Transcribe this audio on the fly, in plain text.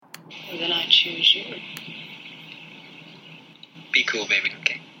Then I choose you. Be cool, baby,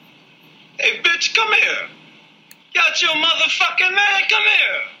 okay? Hey, bitch, come here. Got your motherfucking man, come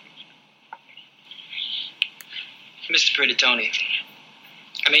here. Mr. Pretty Tony,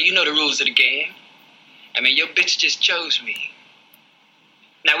 I mean, you know the rules of the game. I mean, your bitch just chose me.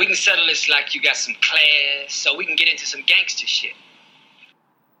 Now, we can settle this like you got some class, so we can get into some gangster shit.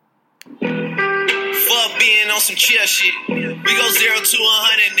 Fuck being on some chill shit. We go 0 to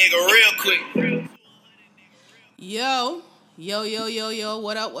 100, nigga, real quick. Yo,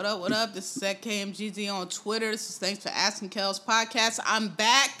 what up? This is at KMGZ on Twitter. This is Thanks for Asking KellzPodcast. I'm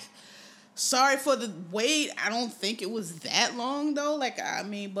back. Sorry for the wait. I don't think it was that long, though.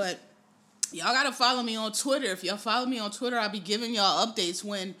 But y'all gotta follow me on Twitter. If y'all follow me on Twitter, I'll be giving y'all updates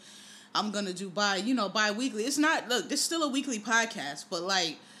when I'm gonna do bi-weekly. It's still a weekly podcast, but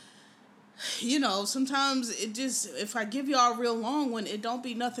sometimes it just, if I give y'all a real long one, it don't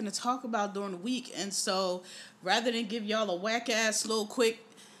be nothing to talk about during the week. And so rather than give y'all a whack-ass little quick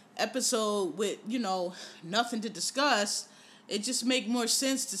episode with, nothing to discuss, it just make more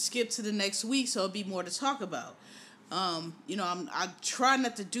sense to skip to the next week so it'll be more to talk about. I try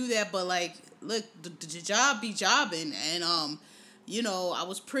not to do that, but look, the job be jobbing, and I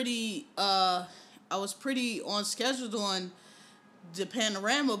was pretty on schedule on the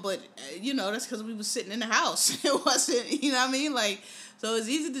panorama, but that's because we was sitting in the house. It wasn't, so it's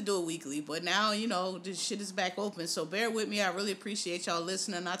easy to do it weekly, but now this shit is back open, so bear with me. I really appreciate y'all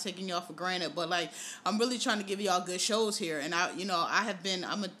listening, not taking y'all for granted, but I'm really trying to give y'all good shows here, and I'm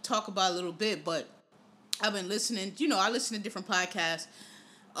gonna talk about it a little bit, but I've been listening, I listen to different podcasts,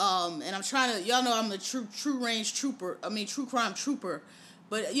 and I'm trying to, y'all know I'm a true crime trooper,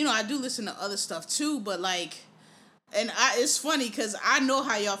 but I do listen to other stuff too, but it's funny because I know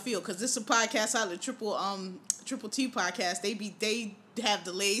how y'all feel, because this is a podcast out of Triple T podcast. They have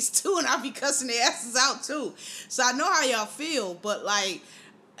delays too, and I'll be cussing their asses out too. So I know how y'all feel, but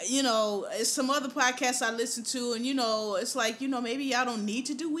it's some other podcasts I listen to, and it's maybe y'all don't need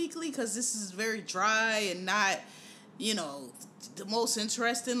to do weekly because this is very dry and not, the most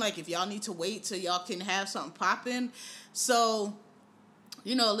interesting. If y'all need to wait till y'all can have something popping. So,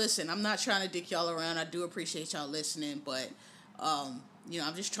 listen, I'm not trying to dick y'all around. I do appreciate y'all listening, but, I'm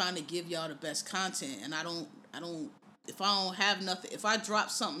just trying to give y'all the best content, and I don't, if I don't have nothing, if I drop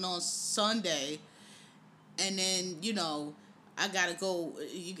something on Sunday, and then, I gotta go,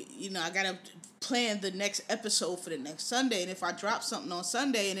 I gotta plan the next episode for the next Sunday, and if I drop something on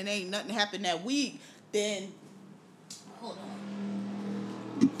Sunday and it ain't nothing happened that week, then, hold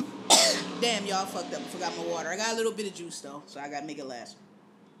on. Damn, y'all fucked up. I forgot my water. I got a little bit of juice, though, so I gotta make it last.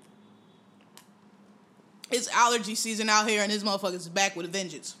 It's allergy season out here, and this motherfucker's back with a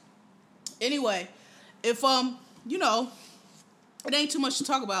vengeance. Anyway, if, it ain't too much to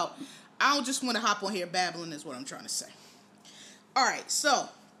talk about, I don't just want to hop on here babbling is what I'm trying to say. Alright, so,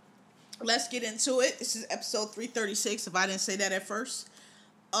 let's get into it. This is episode 336, if I didn't say that at first.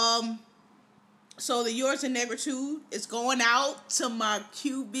 So the Yours in Negritude is going out to my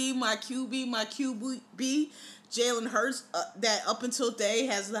QB, Jalen Hurts, that up until today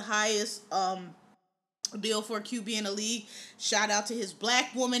has the highest deal for a QB in the league. Shout out to his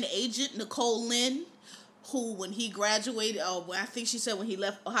black woman agent, Nicole Lynn, who, when he graduated, I think she said when he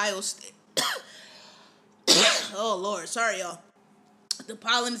left Ohio State. Oh, Lord, sorry, y'all. The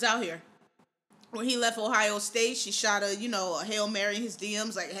pollen's out here. When he left Ohio State, she shot a Hail Mary in his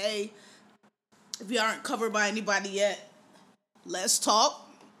DMs, hey, if you aren't covered by anybody yet, let's talk.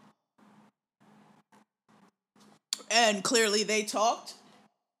 And clearly they talked,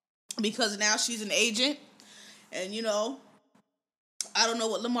 because now she's an agent, and I don't know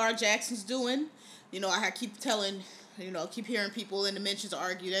what Lamar Jackson's doing. I keep hearing people in the mentions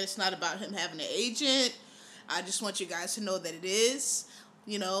argue that it's not about him having an agent. I just want you guys to know that it is.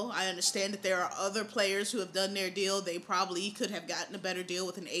 I understand that there are other players who have done their deal. They probably could have gotten a better deal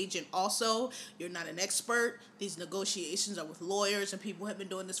with an agent also. You're not an expert. These negotiations are with lawyers, and people have been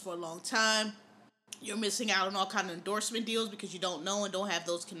doing this for a long time. You're missing out on all kind of endorsement deals because you don't know and don't have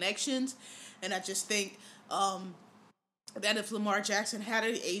those connections. And I just think that if Lamar Jackson had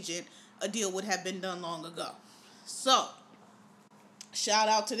an agent, a deal would have been done long ago. So, shout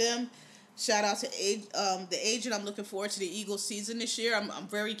out to them. Shout out to the agent. I'm looking forward to the Eagles season this year. I'm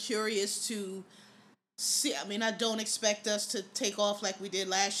very curious to see. I don't expect us to take off like we did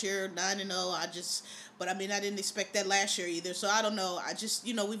last year, 9-0. But I didn't expect that last year either. So I don't know.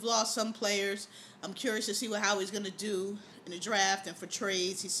 We've lost some players. I'm curious to see how he's going to do in the draft and for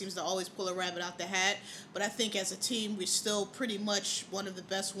trades. He seems to always pull a rabbit out the hat. But I think as a team, we're still pretty much one of the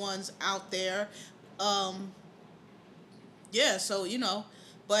best ones out there.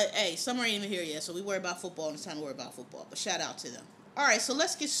 But hey, summer ain't even here yet, so we worry about football and it's time to worry about football. But shout out to them. All right, so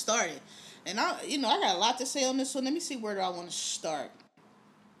let's get started. And I got a lot to say on this one. Let me see where do I want to start.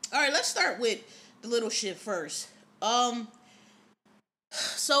 All right, let's start with the little shit first.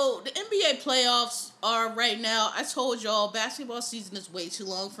 So the NBA playoffs are right now. I told y'all basketball season is way too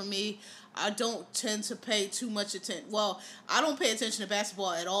long for me. I don't tend to pay too much attention. Well, I don't pay attention to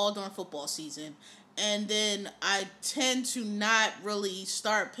basketball at all during football season. And then I tend to not really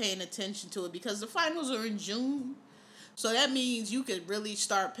start paying attention to it because the finals are in June. So that means you could really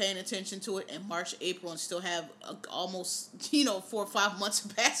start paying attention to it in March, April, and still have almost, 4 or 5 months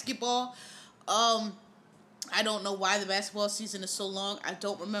of basketball. I don't know why the basketball season is so long. I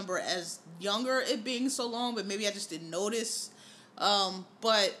don't remember as younger it being so long, but maybe I just didn't notice.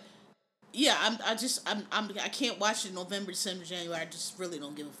 But yeah, I can't watch it November, December, January. I just really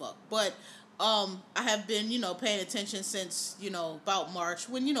don't give a fuck. But I have been, paying attention since, about March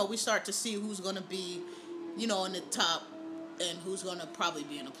when, we start to see who's going to be, in the top and who's going to probably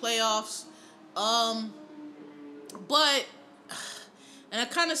be in the playoffs. But, and I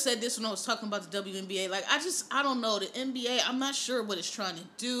kind of said this when I was talking about the WNBA, like, I don't know, the NBA, I'm not sure what it's trying to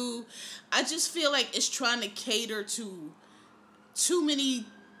do. I just feel like it's trying to cater to too many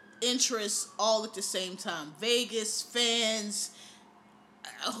interests all at the same time. Vegas, fans,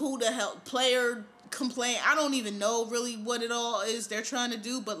 who the hell, player complain. I don't even know really what it all is they're trying to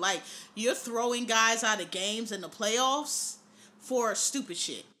do, but like, you're throwing guys out of games in the playoffs for stupid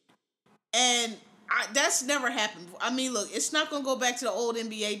shit. And that's never happened. I mean, look, it's not going to go back to the old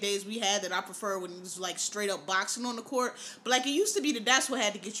NBA days we had that I prefer when it was like straight up boxing on the court. But like it used to be that's what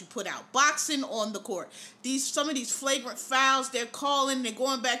had to get you put out. Boxing on the court. Some of these flagrant fouls they're calling, they're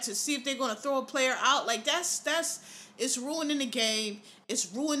going back to see if they're going to throw a player out. Like it's ruining the game. It's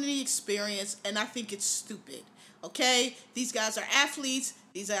ruining the experience. And I think it's stupid. Okay? These guys are athletes.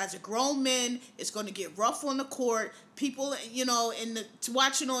 These guys are grown men. It's going to get rough on the court. People,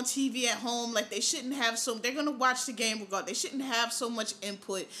 watching on TV at home, like they shouldn't have they're going to watch the game regardless. They shouldn't have so much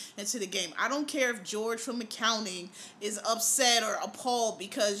input into the game. I don't care if George from accounting is upset or appalled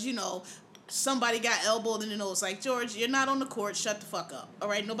because, somebody got elbowed in the nose. Like, George, you're not on the court. Shut the fuck up. All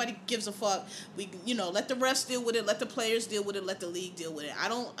right? Nobody gives a fuck. We, let the refs deal with it. Let the players deal with it. Let the league deal with it. I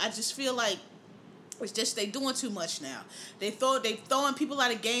just feel like it's just they doing too much now. They throwing people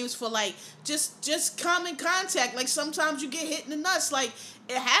out of games for like just common contact. Like sometimes you get hit in the nuts. Like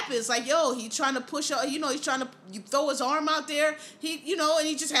it happens. Like he trying to push. He's trying to throw his arm out there. And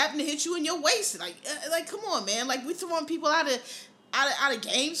he just happened to hit you in your waist. Like come on, man. Like we throwing people out of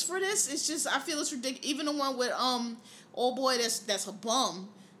games for this. It's just I feel it's ridiculous. Even the one with old boy that's a bum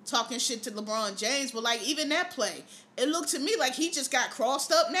talking shit to LeBron James, but like even that play, it looked to me like he just got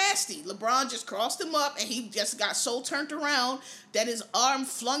crossed up nasty. LeBron just crossed him up and he just got so turned around that his arm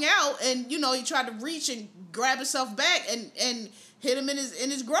flung out and he tried to reach and grab himself back and hit him in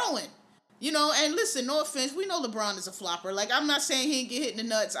his groin. And listen, no offense, we know LeBron is a flopper. Like I'm not saying he didn't get hit in the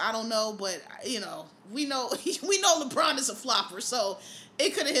nuts. I don't know, but we know LeBron is a flopper. So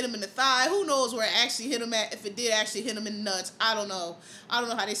it could have hit him in the thigh. Who knows where it actually hit him at? If it did actually hit him in the nuts, I don't know. I don't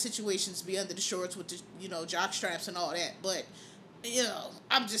know how these situations be under the shorts with the jock straps and all that. But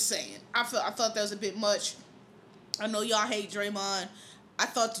I'm just saying. I thought that was a bit much. I know y'all hate Draymond. I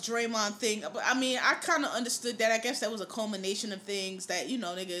thought the Draymond thing, but I mean, I kind of understood that. I guess that was a culmination of things that,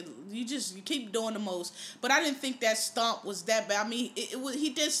 nigga, you keep doing the most. But I didn't think that stomp was that bad. I mean, he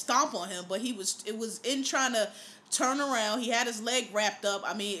did stomp on him, but it was in trying to turn around. He had his leg wrapped up.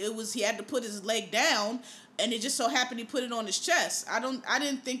 I mean, he had to put his leg down, and it just so happened he put it on his chest. I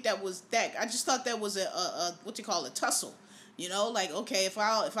didn't think that was that. I just thought that was a tussle. Like, okay, if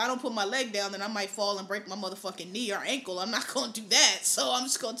I don't put my leg down, then I might fall and break my motherfucking knee or ankle. I'm not going to do that. So I'm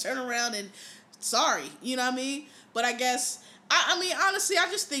just going to turn around and, sorry. You know what I mean? But I guess, I mean, honestly, I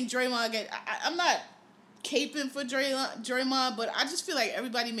just think Draymond, I'm not caping for Draymond, but I just feel like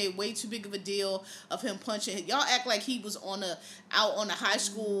everybody made way too big of a deal of him punching him. Y'all act like he was out on a high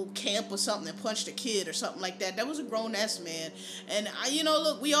school camp or something and punched a kid or something like that. That was a grown ass man. And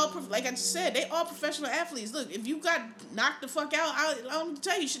look, we all, like I just said, they all professional athletes. Look, if you got knocked the fuck out, I don't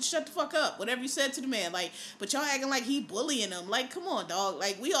tell you should shut the fuck up. Whatever you said to the man, like, but y'all acting like he bullying him. Like, come on, dog.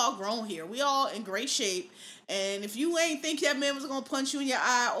 Like, we all grown here. We all in great shape. And if you ain't think that man was going to punch you in your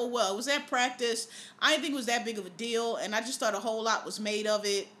eye, oh well, it was at practice. I didn't think it was that big of a deal, and I just thought a whole lot was made of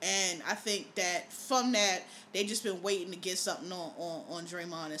it, and I think that from that, they just been waiting to get something on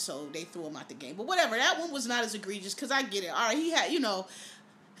Draymond, and so they threw him out the game. But whatever, that one was not as egregious, because I get it. All right, he had, all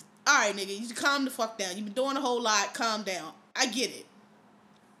right, nigga, you calm the fuck down. You've been doing a whole lot, calm down. I get it.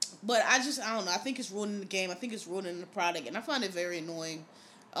 But I don't know, I think it's ruining the game. I think it's ruining the product, and I find it very annoying.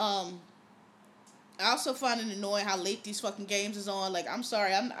 Um, I also find it annoying how late these fucking games is on. Like, I'm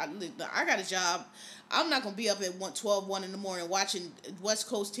sorry, I got a job. I'm not gonna be up at 1 in the morning watching West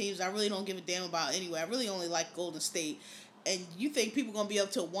Coast teams I really don't give a damn about anyway. I really only like Golden State. And you think people gonna be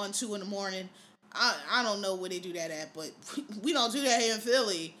up till 1, 2 in the morning? I don't know where they do that at, but we don't do that here in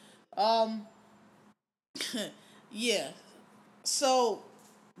Philly. Yeah. So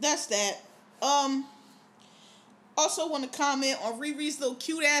that's that. Also want to comment on Riri's little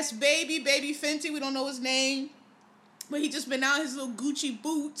cute ass baby Fenty. We don't know his name, but he just been out in his little Gucci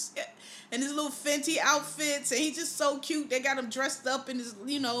boots and his little Fenty outfits, and he's just so cute. They got him dressed up in his,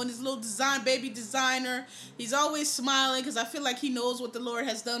 in his little baby designer. He's always smiling because I feel like he knows what the Lord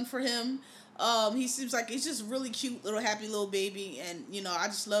has done for him. He seems like he's just really cute, little happy little baby, and I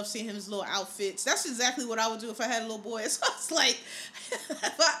just love seeing him in his little outfits. That's exactly what I would do if I had a little boy. So I was like,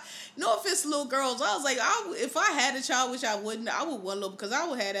 no offense to little girls, I was like, if I had a child, which I wouldn't, I would want little, because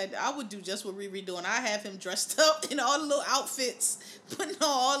I would do just what Riri doing. I have him dressed up in all the little outfits, putting on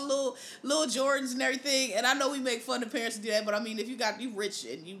all the little Jordans and everything. And I know we make fun of parents to do that, but I mean, if you rich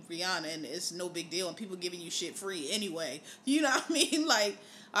and you Rihanna, and it's no big deal, and people giving you shit free anyway, you know what I mean? Like,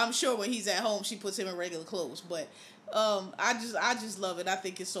 I'm sure when he's at home, she puts him in regular clothes. But I just love it. I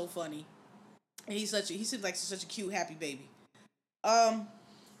think it's so funny. And he seems like such a cute, happy baby.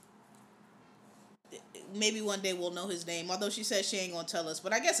 Maybe one day we'll know his name. Although she says she ain't gonna tell us.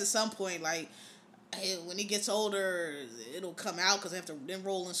 But I guess at some point, like, when he gets older, it'll come out because they have to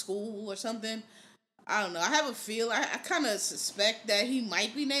enroll in school or something. I don't know. I have a feel. I kind of suspect that he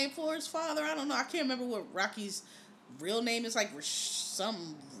might be named for his father. I don't know. I can't remember what Rocky's real name is. Like it's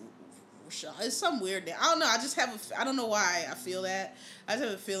some weird name. I don't know. I don't know why I feel that. I just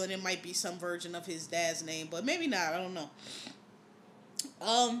have a feeling it might be some version of his dad's name, but maybe not. I don't know.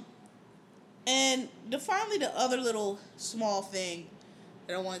 And finally, the other little small thing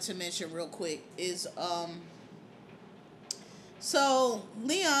that I wanted to mention real quick is, so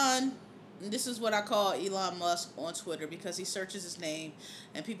Leon, and this is what I call Elon Musk on Twitter because he searches his name,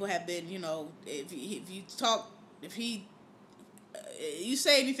 and people have been, if you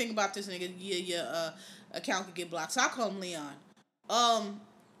say anything about this nigga, your account could get blocked. So I call him Leon.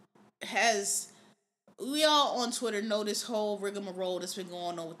 We all on Twitter know this whole rigmarole that's been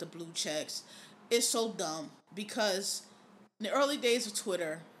going on with the blue checks. It's so dumb because in the early days of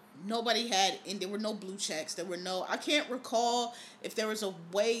Twitter, nobody had, and there were no blue checks. I can't recall if there was a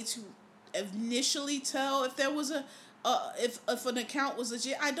way to initially tell if there was if an account was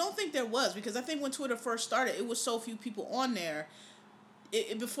legit. I don't think there was, because I think when Twitter first started, it was so few people on there.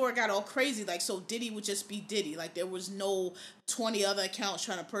 Before it got all crazy, like, so Diddy would just be Diddy. Like, there was no 20 other accounts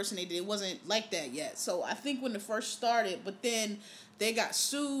trying to impersonate it. It wasn't like that yet. So I think when it first started, but then they got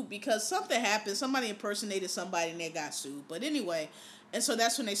sued because something happened. Somebody impersonated somebody and they got sued. But anyway, and so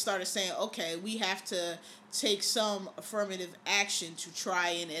that's when they started saying, okay, we have to take some affirmative action to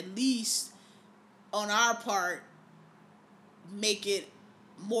try and at least, on our part, make it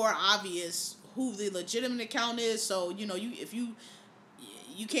more obvious who the legitimate account is. So,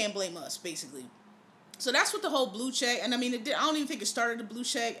 you can't blame us, basically. So that's what the whole blue check, and I mean, I don't even think it started a blue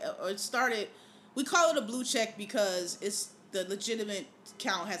check, or we call it a blue check because it's the legitimate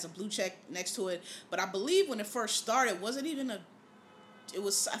account has a blue check next to it, but I believe when it first started, I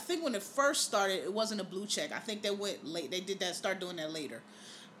think when it first started, it wasn't a blue check. I think they went late, start doing that later.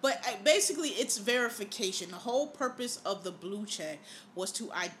 But basically, it's verification. The whole purpose of the blue check was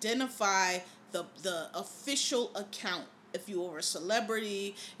to identify the official account. If you were a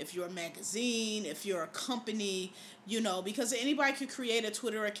celebrity, if you're a magazine, if you're a company, because anybody could create a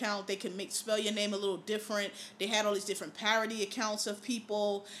Twitter account. They can spell your name a little different. They had all these different parody accounts of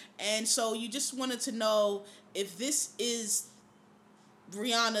people. And so you just wanted to know if this is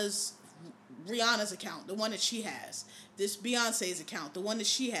Rihanna's account, the one that she has. This Beyonce's account, the one that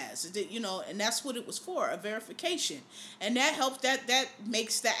she has, and that's what it was for, a verification. And that helps, that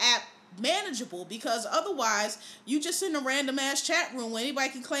makes the app manageable, because otherwise you just in a random ass chat room where anybody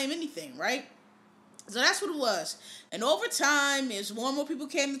can claim anything, right? So that's what it was. And over time, as more and more people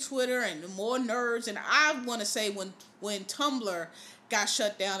came to Twitter and more nerds, and I want to say when Tumblr got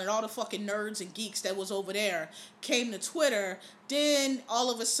shut down and all the fucking nerds and geeks that was over there came to Twitter, then all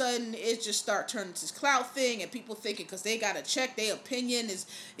of a sudden it just start turning to this clout thing, and people thinking because they got to check their opinion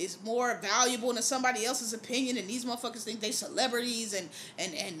is more valuable than somebody else's opinion, and these motherfuckers think they celebrities and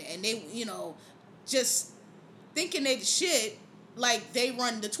they just thinking they the shit, like they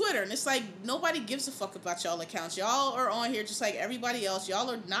run the Twitter. And it's like, nobody gives a fuck about y'all accounts. Y'all are on here just like everybody else. Y'all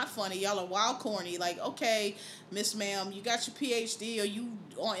are not funny. Y'all are wild corny. Like, okay, Miss Ma'am, you got your PhD, or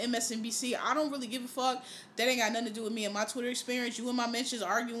on MSNBC. I don't really give a fuck. That ain't got nothing to do with me and my Twitter experience. You and my mentions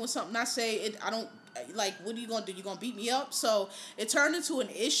arguing with something I say, I don't, like, what are you going to do? You going to beat me up? So it turned into an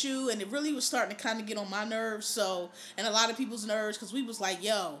issue, and it really was starting to kind of get on my nerves. So, and a lot of people's nerves, because we was like,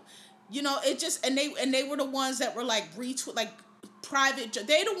 yo, you know, it just, and they were the ones that were like retweet, like private,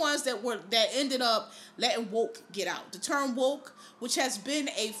 they the ones that ended up letting woke get out. The term woke, which has been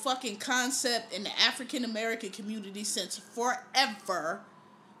a fucking concept in the African American community since forever,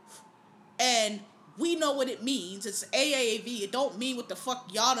 and we know what it means. It's AAV. It don't mean what the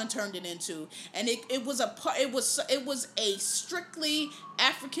fuck y'all done turned it into. And it was a strictly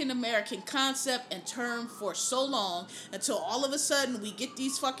African American concept and term for so long, until all of a sudden we get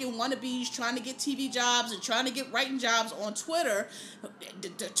these fucking wannabes trying to get TV jobs and trying to get writing jobs on Twitter. The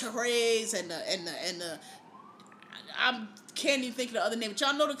Therese and the I can't even think of the other name, but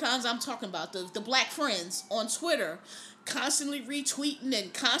y'all know the kinds I'm talking about. The black friends on Twitter, constantly retweeting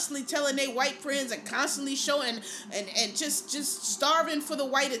and constantly telling their white friends and constantly showing and just starving for the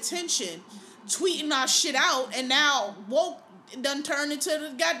white attention, tweeting our shit out, and now woke done turned into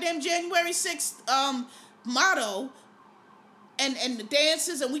the goddamn January 6th motto and the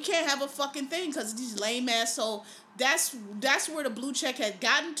dances, and we can't have a fucking thing because of these lame ass. So that's where the blue check had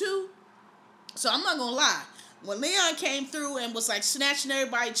gotten to. So I'm not gonna lie. When Leon came through and was like snatching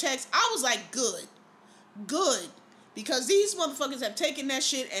everybody's checks, I was like, good. Because these motherfuckers have taken that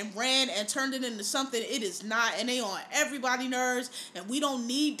shit and ran and turned it into something it is not, and they on everybody's nerves, and we don't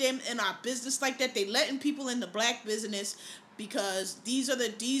need them in our business like that. They letting people in the black business because these are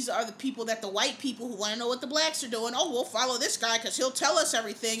the people that the white people who want to know what the blacks are doing. Oh, we'll follow this guy because he'll tell us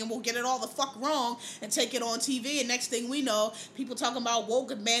everything and we'll get it all the fuck wrong and take it on TV. And next thing we know, people talking about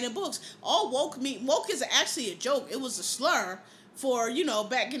woke and banning books. All woke is actually a joke. It was a slur for, you know,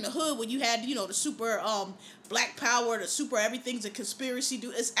 back in the hood when you had, you know, the super black power, the super everything's a conspiracy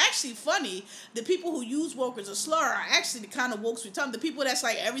dude. It's actually funny. The people who use woke as a slur are actually the kind of wokes we talk. The people that's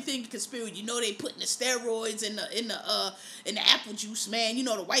like everything conspiracy. You know, they putting the steroids in the apple juice, man. You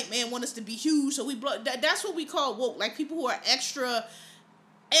know, the white man want us to be huge, so we blow. That's what we call woke. Like people who are extra,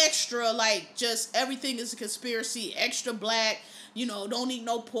 like just everything is a conspiracy. Extra black. You know, don't eat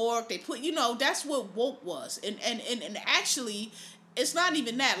no pork. They put, you know, that's what woke was. And actually, it's not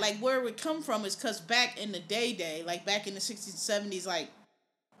even that. Like, where it would come from is because back in the day, like back in the 60s and 70s, like,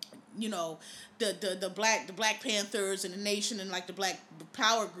 you know, the Black Panthers and the Nation and like the black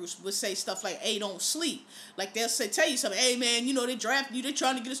power groups would say stuff like, hey, don't sleep. Like they'll tell you something, hey man, you know, they drafting you, they're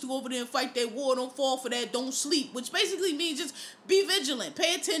trying to get us to go over there and fight their war, don't fall for that, don't sleep. Which basically means just be vigilant,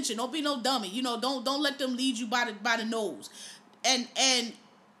 pay attention, don't be no dummy. You know, don't let them lead you by the nose. And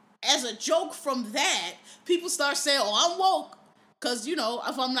as a joke from that, people start saying, oh, I'm woke. Because, you know,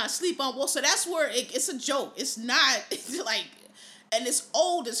 if I'm not asleep, I'm woke. So that's where it's a joke. It's not, like, and it's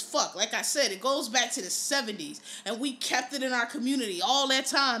old as fuck. Like I said, it goes back to the 70s. And we kept it in our community all that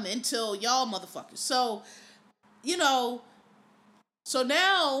time until y'all motherfuckers. So, you know, so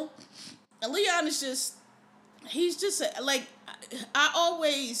now, Leon is just, he's just, like,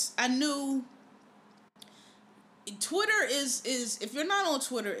 I knew Twitter is if you're not on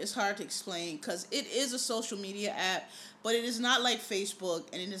Twitter, it's hard to explain because it is a social media app, but it is not like Facebook,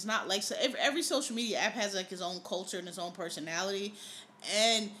 and it is not like, so every social media app has like its own culture and its own personality,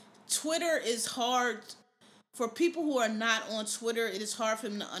 and Twitter is hard for people who are not on Twitter. It is hard for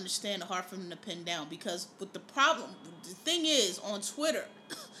them to understand, hard for them to pin down, because the thing is on Twitter,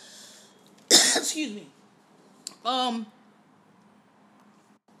 excuse me,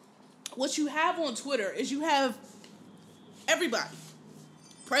 what you have on Twitter is you have everybody.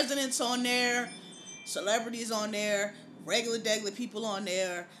 Presidents on there, celebrities on there, regular people on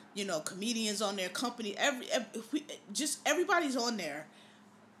there, you know, comedians on there, company, just everybody's on there.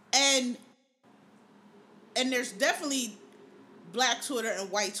 And there's definitely black Twitter and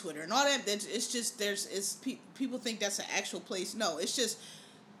white Twitter and all that. It's just, people think that's an actual place. No, it's just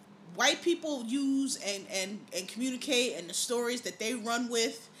white people use and communicate, and the stories that they run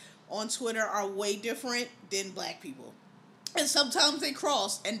with on Twitter are way different than black people. And sometimes they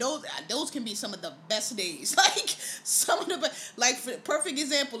cross, and those can be some of the best days. Like, some of the, like, for perfect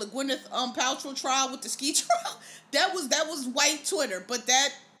example, the Gwyneth Paltrow trial with the ski trial, that was white Twitter, but that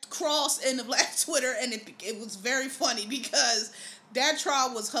crossed in the black Twitter, and it was very funny because that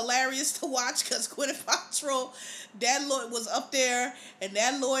trial was hilarious to watch because Gwyneth Paltrow, that lawyer was up there, and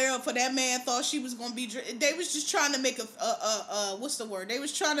that lawyer for that man thought she was going to be, they was just trying to make what's the word? They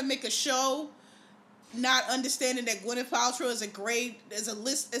was trying to make a show, not understanding that Gwyneth Paltrow is an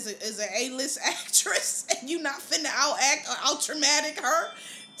A-list actress, and you not finna out-act or out-dramatic her.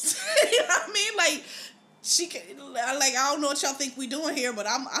 You know what I mean? Like, She can, like, I don't know what y'all think we doing here, but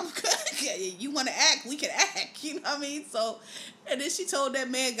I'm good. You want to act, we can act. You know what I mean? So, and then she told that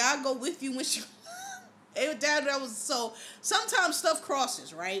man, God go with you when she. That was so. Sometimes stuff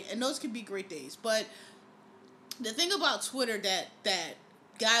crosses, right? And those can be great days. But the thing about Twitter that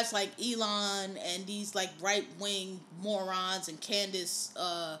guys like Elon and these like right wing morons and Candace,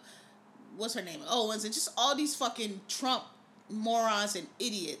 what's her name, Owens, and just all these fucking Trump morons and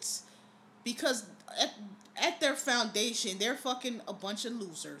idiots, because at their foundation, they're fucking a bunch of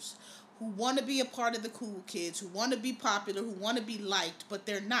losers who want to be a part of the cool kids, who want to be popular, who want to be liked, but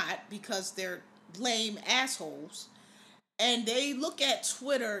they're not because they're lame assholes. And they look at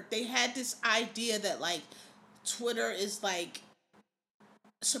Twitter, they had this idea that, like, Twitter is, like,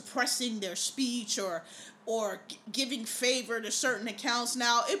 suppressing their speech or giving favor to certain accounts.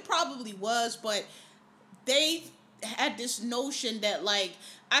 Now, it probably was, but they had this notion that, like,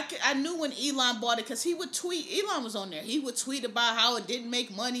 I knew when Elon bought it, because he would tweet, Elon was on there, he would tweet about how it didn't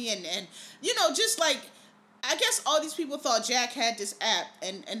make money, and you know, just like, I guess all these people thought Jack had this app,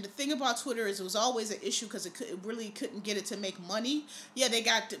 and the thing about Twitter is it was always an issue because it really couldn't get it to make money. Yeah, they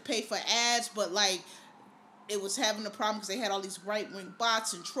got to pay for ads, but, like, it was having a problem because they had all these right-wing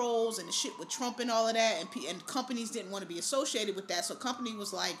bots and trolls and the shit with Trump and all of that, and companies didn't want to be associated with that, so company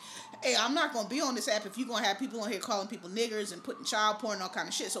was like, hey, I'm not going to be on this app if you're going to have people on here calling people niggers and putting child porn and all kind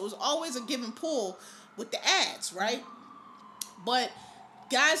of shit. So it was always a give and pull with the ads, right? But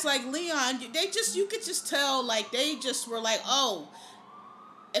guys like Leon, you could just tell, like, they just were like, oh,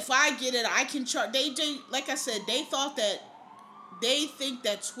 if I get it, I can charge. They like I said, they think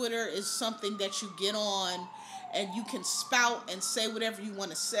that Twitter is something that you get on and you can spout and say whatever you want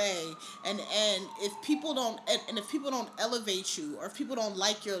to say, and if people don't elevate you, or if people don't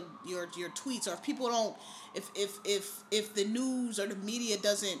like your tweets, or if people don't, if the news or the media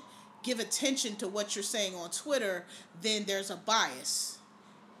doesn't give attention to what you're saying on Twitter, then there's a bias.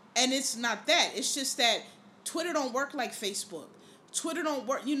 And it's not that. It's just that Twitter don't work like Facebook. Twitter don't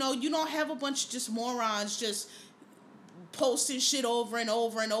work, you don't have a bunch of just morons just posting shit over and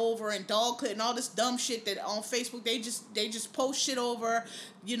over and over, and dog clit and all this dumb shit that on Facebook they just post shit over,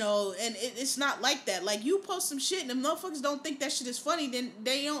 and it's not like that. Like, you post some shit and them motherfuckers don't think that shit is funny, then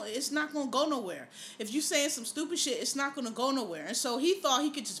it's not gonna go nowhere. If you saying some stupid shit, it's not gonna go nowhere. And so he thought he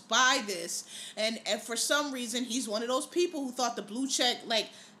could just buy this, and for some reason he's one of those people who thought the blue check, like,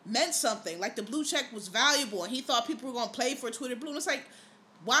 meant something, like the blue check was valuable, and he thought people were gonna play for Twitter Blue. And it's like,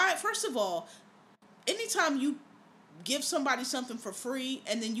 why? First of all, anytime you give somebody something for free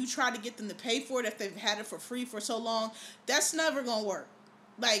and then you try to get them to pay for it if they've had it for free for so long, that's never gonna work.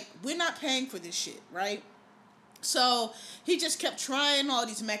 Like, we're not paying for this shit, right? So he just kept trying all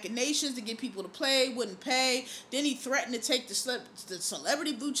these machinations to get people to play, wouldn't pay. Then he threatened to take the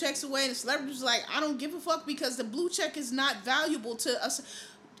celebrity blue checks away, and the celebrity was like, I don't give a fuck, because the blue check is not valuable to us.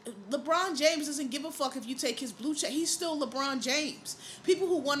 LeBron James doesn't give a fuck if you take his blue check. He's still LeBron James. People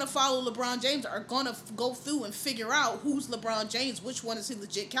who want to follow LeBron James are going to go through and figure out who's LeBron James, which one is his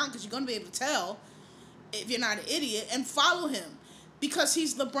legit account, because you're going to be able to tell if you're not an idiot, and follow him because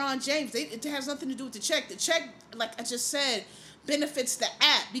he's LeBron James. It has nothing to do with the check. The check, like I just said, benefits the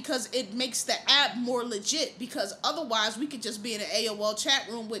app because it makes the app more legit, because otherwise we could just be in an AOL chat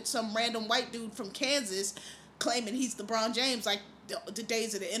room with some random white dude from Kansas claiming he's LeBron James, like the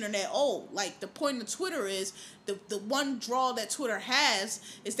days of the internet old. Like, the point of Twitter is, the one draw that Twitter has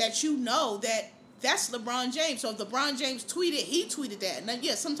is that that that's LeBron James. So if LeBron James tweeted, he tweeted that. And then,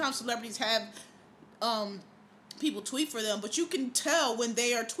 yeah, sometimes celebrities have people tweet for them, but you can tell when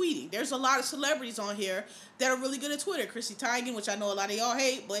they are tweeting. There's a lot of celebrities on here that are really good at Twitter. Chrissy Teigen, which I know a lot of y'all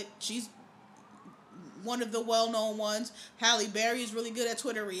hate, but she's one of the well-known ones. Halle Berry is really good at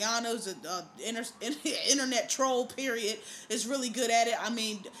Twitter. Rihanna's an internet troll, period, is really good at it. I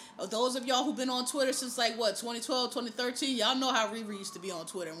mean, those of y'all who've been on Twitter since, 2012, 2013, y'all know how Riri used to be on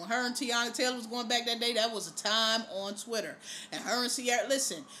Twitter. When her and Tiana Taylor was going back that day, that was a time on Twitter. And her and Sierra,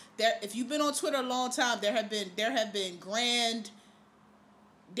 listen, if you've been on Twitter a long time, there have been grand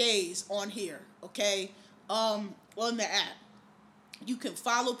days on here, okay, on the app. You can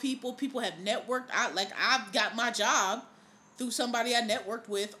follow people. People have networked out. Like, I've got my job through somebody I networked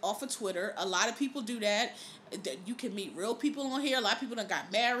with off of Twitter. A lot of people do that. You can meet real people on here. A lot of people done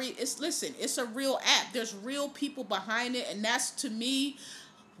got married. It's a real app. There's real people behind it. And that's, to me,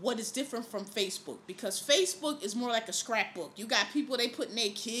 what is different from Facebook. Because Facebook is more like a scrapbook. You got people, they put in their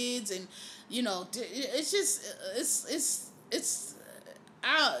kids, and,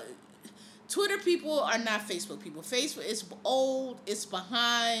 Twitter people are not Facebook people. Facebook is old. It's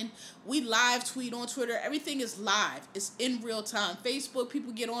behind. We live tweet on Twitter. Everything is live. It's in real time. Facebook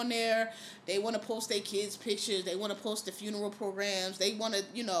people get on there. They want to post their kids' pictures. They want to post the funeral programs. They want to,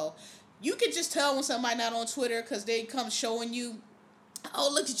 you can just tell when somebody not on Twitter because they come showing you,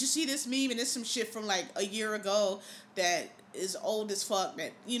 oh, look, did you see this meme? And it's some shit from like a year ago that is old as fuck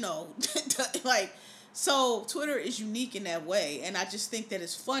that, like, so Twitter is unique in that way. And I just think that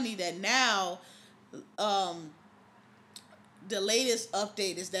it's funny that now the latest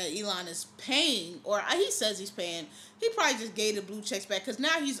update is that Elon is paying, or he says he's paying. He probably just gave the blue checks back because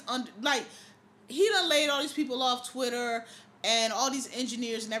now he's he done laid all these people off Twitter and all these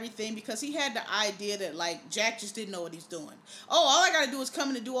engineers and everything because he had the idea that, like, Jack just didn't know what he's doing. Oh, all I got to do is come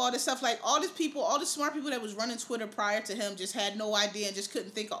in and do all this stuff. Like, all these people, all the smart people that was running Twitter prior to him just had no idea and just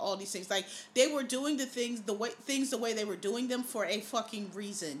couldn't think of all these things. Like, they were doing the way they were doing them for a fucking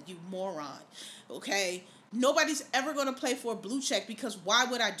reason, you moron. Okay? Nobody's ever going to play for a blue check because why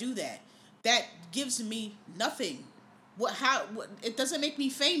would I do that? That gives me nothing. It doesn't make me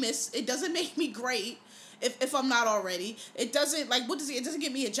famous. It doesn't make me great. If I'm not already, it doesn't, like, it doesn't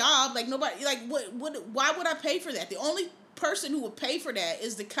get me a job. Like, nobody, like, why would I pay for that? The only person who would pay for that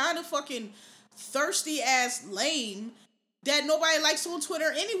is the kind of fucking thirsty ass lame that nobody likes on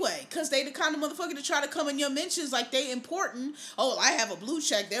Twitter anyway. Cause they the kind of motherfucker to try to come in your mentions like they important. Oh, I have a blue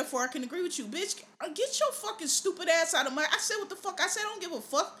check, therefore I can agree with you. Bitch, get your fucking stupid ass out of my, I said what the fuck I said, I don't give a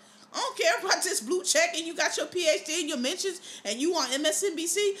fuck. I don't care about this blue check and you got your PhD and your mentions and you on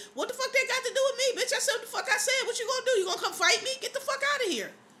MSNBC. What the fuck that got to do with me, bitch? I said what the fuck I said. What you gonna do? You gonna come fight me? Get the fuck out of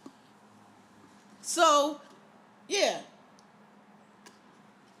here. So, yeah.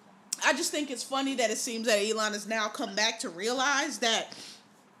 I just think it's funny that it seems that Elon has now come back to realize that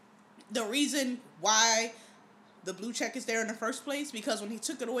the reason why the blue check is there in the first place, because when he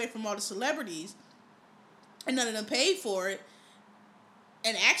took it away from all the celebrities and none of them paid for it,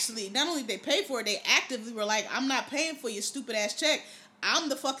 and actually, not only did they pay for it, they actively were like, I'm not paying for your stupid ass check. I'm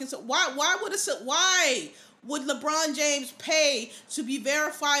the fucking... Why would LeBron James pay to be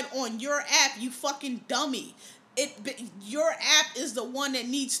verified on your app, you fucking dummy? Your app is the one that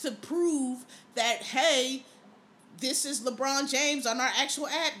needs to prove that, hey, this is LeBron James on our actual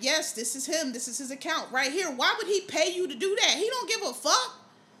app. Yes, this is him. This is his account right here. Why would he pay you to do that? He don't give a fuck.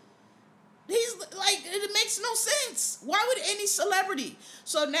 He's like, it makes no sense. Why would any celebrity?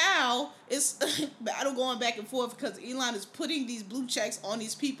 So now it's battle going back and forth because Elon is putting these blue checks on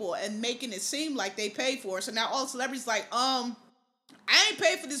these people and making it seem like they paid for it. So now all the celebrities like, I ain't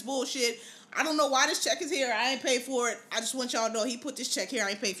paid for this bullshit. I don't know why this check is here. I ain't paid for it. I just want y'all to know he put this check here. I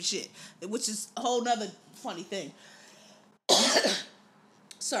ain't paid for shit. Which is a whole nother funny thing.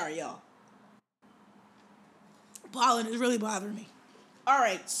 Sorry, y'all. Pollen is really bothering me. All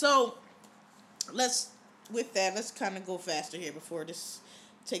right, so let's kind of go faster here before this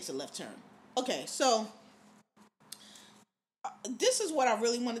takes a left turn. Okay, so this is what I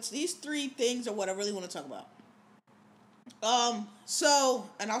really wanted to, these three things are what I really want to talk about.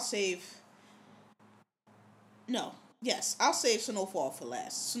 And I'll save Snowfall for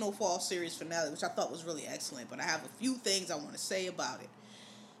last. Snowfall series finale, which I thought was really excellent, but I have a few things I want to say about it.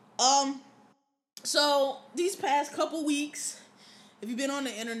 So these past couple weeks, if you've been on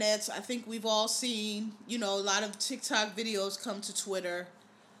the internet, I think we've all seen, a lot of TikTok videos come to Twitter.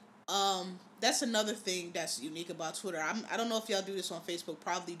 That's another thing that's unique about Twitter. I don't know if y'all do this on Facebook,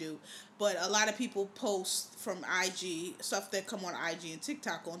 probably do, but a lot of people post from IG, stuff that come on IG and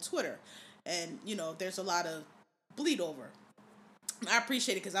TikTok on Twitter. And, there's a lot of bleed over. I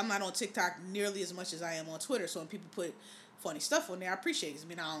appreciate it because I'm not on TikTok nearly as much as I am on Twitter. So when people put funny stuff on there, I appreciate it.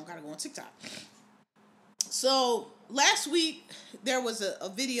 I don't got to go on TikTok. So last week, there was a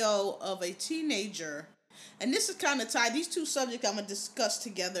video of a teenager, and this is kind of tied. These two subjects I'm going to discuss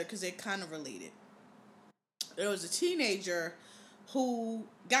together because they're kind of related. There was a teenager who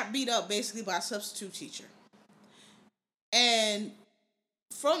got beat up basically by a substitute teacher. And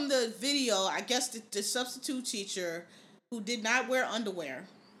from the video, I guess the substitute teacher who did not wear underwear,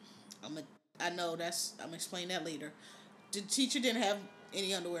 I'm going to explain that later. The teacher didn't have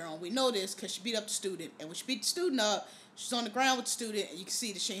any underwear on. We know this because she beat up the student. And when she beat the student up, she's on the ground with the student, and you can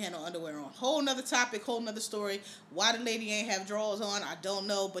see that she ain't had no underwear on. Whole nother topic, whole nother story. Why the lady ain't have drawers on, I don't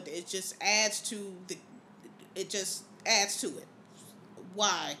know, but it just adds to it.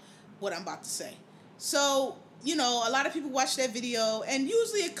 Why? What I'm about to say. So, a lot of people watch that video, and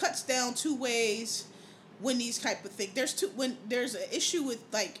usually it cuts down two ways when these type of things. When there's an issue with,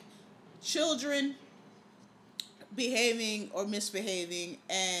 like, children behaving or misbehaving,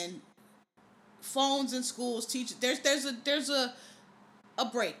 and phones in schools, teachers. There's a a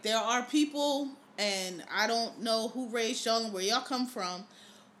break. There are people, and I don't know who raised y'all and where y'all come from,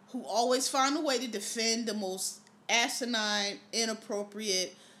 who always find a way to defend the most asinine,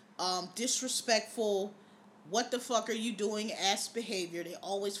 inappropriate, disrespectful, what the fuck are you doing ass behavior. They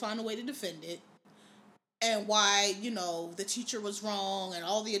always find a way to defend it. And why, the teacher was wrong and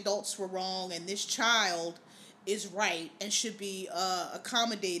all the adults were wrong and this child is right and should be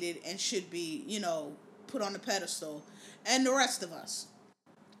accommodated and should be, put on a pedestal. And the rest of us.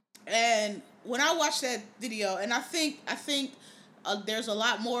 And when I watched that video, and I think there's a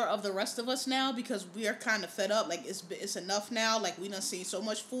lot more of the rest of us now because we are kind of fed up. Like, it's enough now. Like, we done seen so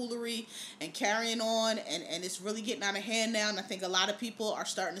much foolery and carrying on, and it's really getting out of hand now. And I think a lot of people are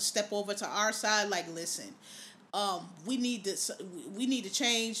starting to step over to our side. Like, listen, we need to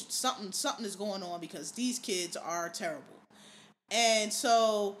change. Something is going on because these kids are terrible. And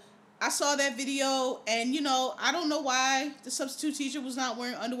so I saw that video, and I don't know why the substitute teacher was not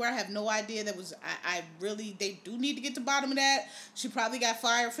wearing underwear. I have no idea. They do need to get to the bottom of that. She probably got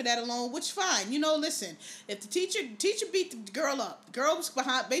fired for that alone, which fine. Listen, if the teacher beat the girl up, the girl was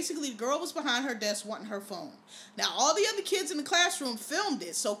behind her desk wanting her phone. Now, all the other kids in the classroom filmed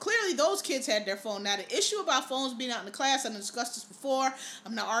it, so clearly those kids had their phone. Now, the issue about phones being out in the class, I've discussed this before.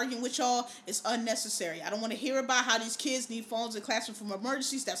 I'm not arguing with y'all. It's unnecessary. I don't want to hear about how these kids need phones in the classroom from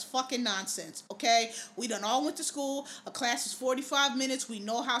emergencies. That's fucking nonsense, okay? We done all went to school. A class is 45 minutes. We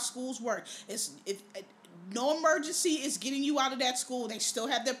know how schools work. No emergency is getting you out of that school. They still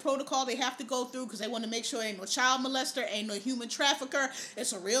have their protocol they have to go through because they want to make sure ain't no child molester, ain't no human trafficker.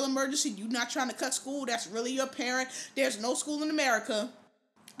 It's a real emergency. You're not trying to cut school. That's really your parent. There's no school in America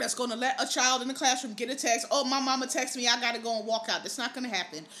that's going to let a child in the classroom get a text. Oh, my mama texted me. I got to go and walk out. That's not going to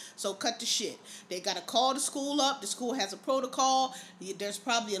happen. So cut the shit. They got to call the school up. The school has a protocol. There's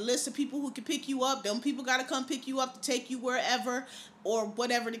probably a list of people who can pick you up. Them people got to come pick you up to take you wherever or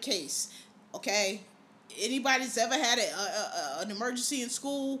whatever the case. Okay? Anybody that's ever had an emergency in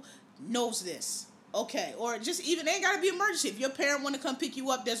school knows this. Okay, or just even, it ain't got to be emergency. If your parent want to come pick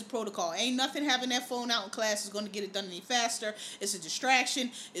you up, there's a protocol. Ain't nothing having that phone out in class is going to get it done any faster. It's a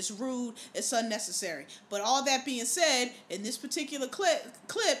distraction. It's rude. It's unnecessary. But all that being said, in this particular clip,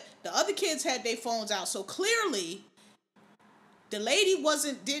 the other kids had their phones out. So clearly, the lady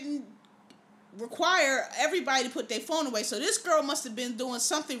didn't require everybody to put their phone away. So this girl must have been doing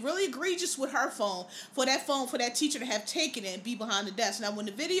something really egregious with her phone for that teacher to have taken it and be behind the desk. Now, when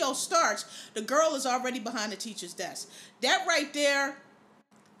the video starts, the girl is already behind the teacher's desk. That right there,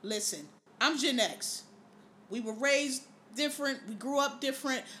 listen, I'm Gen X. We were raised different. We grew up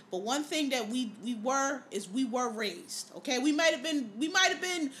different. But one thing that we were raised. Okay, we might have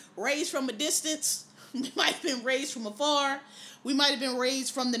been raised from a distance. We might have been raised from afar. We might have been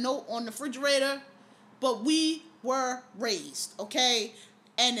raised from the note on the refrigerator, but we were raised, okay?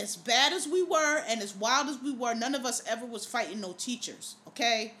 And as bad as we were and as wild as we were, none of us ever was fighting no teachers,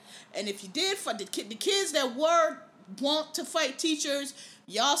 okay? And if you did, for the kids that want to fight teachers,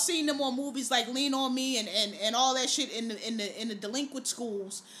 y'all seen them on movies like Lean on Me and all that shit in the delinquent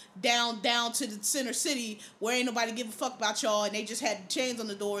schools down to the center city where ain't nobody give a fuck about y'all and they just had chains on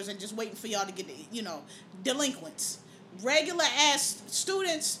the doors and just waiting for y'all to get delinquents. Regular ass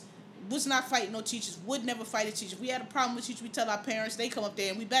students was not fighting no teachers, would never fight a teacher. If we had a problem with teachers, we tell our parents, they come up there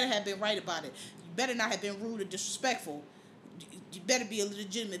and we better have been right about it. You better not have been rude or disrespectful. You better be a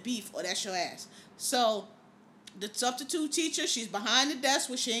legitimate beef or that's your ass. So the substitute teacher, she's behind the desk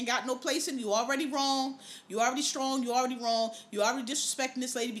where she ain't got no place in. You already wrong. You already strong. You already wrong. You already disrespecting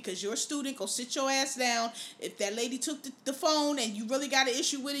this lady because you're a student. Go sit your ass down. If that lady took the phone and you really got an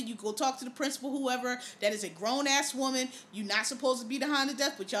issue with it, you go talk to the principal, whoever. That is a grown-ass woman. You're not supposed to be behind the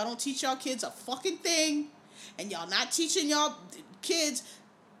desk, but y'all don't teach y'all kids a fucking thing. And y'all not teaching y'all kids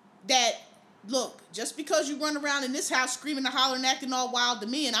that, look, just because you run around in this house screaming and hollering, acting all wild to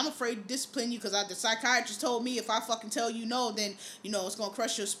me, and I'm afraid to discipline you because the psychiatrist told me if I fucking tell you no, then, it's going to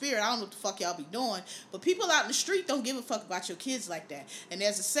crush your spirit. I don't know what the fuck y'all be doing. But people out in the street don't give a fuck about your kids like that. And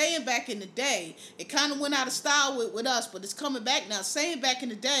there's a saying back in the day, it kind of went out of style with us, but it's coming back now. Saying back in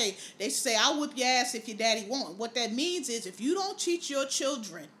the day, they say, I'll whip your ass if your daddy won't. What that means is if you don't teach your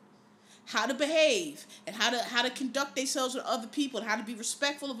children how to behave and how to conduct themselves with other people and how to be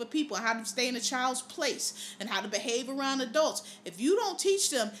respectful of the people and how to stay in a child's place and how to behave around adults. If you don't teach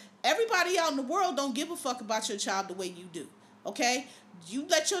them, everybody out in the world don't give a fuck about your child the way you do, okay? You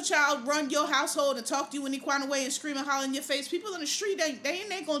let your child run your household and talk to you any kind of way and scream and holler in your face. People in the street, they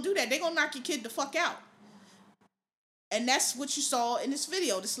ain't gonna do that. They gonna knock your kid the fuck out. And that's what you saw in this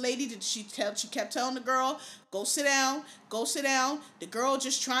video. This lady, she kept telling the girl, go sit down. The girl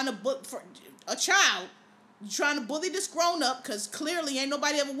just trying to book for a child You trying to bully this grown up because clearly ain't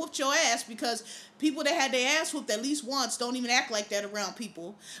nobody ever whooped your ass, because people that had their ass whooped at least once don't even act like that around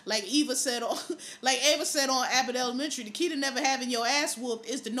people. Like Ava said on Abbott Elementary, the key to never having your ass whooped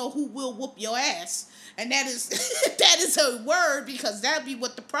is to know who will whoop your ass. And that is that is a word, because that'd be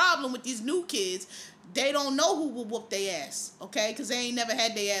what the problem with these new kids. They don't know who will whoop their ass, okay? Because they ain't never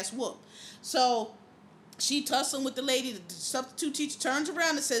had their ass whooped. So she tussling with the lady. The substitute teacher turns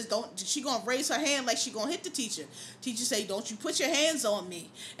around and says, she gonna raise her hand like she gonna hit the teacher. Teacher say, don't you put your hands on me.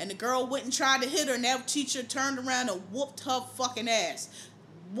 And the girl went and tried to hit her, and that teacher turned around and whooped her fucking ass.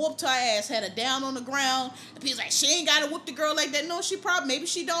 Whooped her ass, had her down on the ground. And people's like, she ain't gotta whoop the girl like that. No, maybe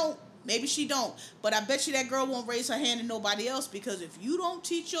she don't. Maybe she don't. But I bet you that girl won't raise her hand to nobody else, because if you don't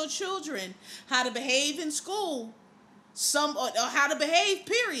teach your children how to behave in school, or how to behave,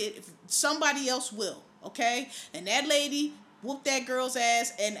 period, if somebody else will. Okay? And that lady whooped that girl's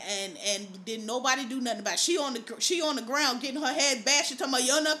ass, and didn't nobody do nothing about it. She on the ground getting her head bashed and talking about,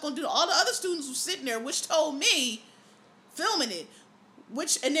 you're not gonna do it. All the other students were sitting there, which told me, filming it,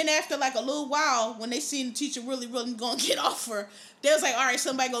 and then after like a little while, when they seen the teacher really gonna get off her, they was like, all right,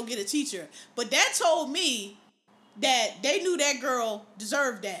 somebody go get a teacher. But that told me that they knew that girl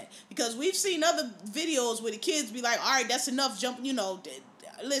deserved that, because we've seen other videos where the kids be like, all right, that's enough jumping,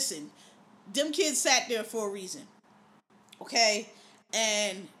 listen, them kids sat there for a reason, okay?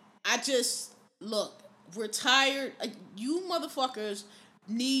 And I just, look, we're tired. You motherfuckers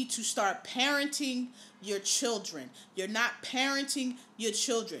need to start parenting your children. You're not parenting your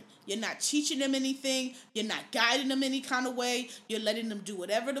children. You're not teaching them anything. You're not guiding them any kind of way. You're letting them do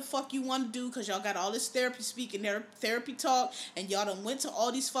whatever the fuck you want to do, because y'all got all this therapy speaking, therapy talk, and y'all done went to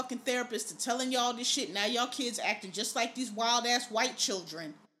all these fucking therapists to telling y'all this shit. Now y'all kids acting just like these wild ass white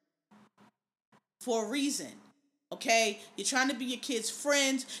children for a reason. Okay? You're trying to be your kids'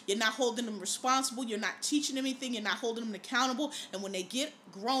 friends. You're not holding them responsible. You're not teaching them anything. You're not holding them accountable. And when they get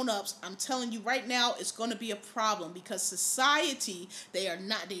grown-ups, I'm telling you right now, it's going to be a problem, because society, they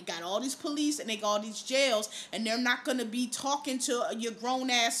got all these police and they got all these jails, and they're not going to be talking to your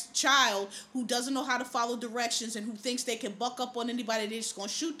grown-ass child who doesn't know how to follow directions and who thinks they can buck up on anybody. They're just going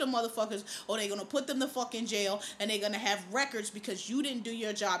to shoot them motherfuckers, or they're going to put them in the fucking jail, and they're going to have records because you didn't do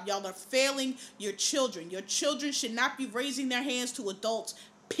your job. Y'all are failing your children. Your children should not be raising their hands to adults,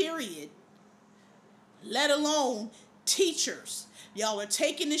 period. Let alone teachers. Y'all are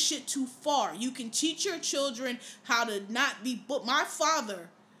taking this shit too far. You can teach your children how to not be, but my father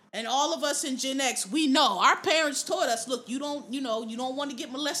and all of us in Gen X, we know, our parents taught us, look, you don't want to get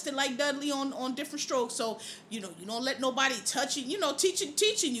molested like Dudley on different strokes, so, you don't let nobody touch you,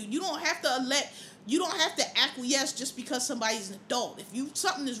 teaching you. You don't have to acquiesce just because somebody's an adult. If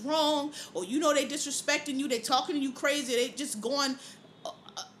something is wrong, or they disrespecting you, they talking to you crazy, they just going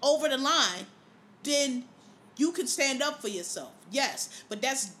over the line, then you can stand up for yourself. Yes, but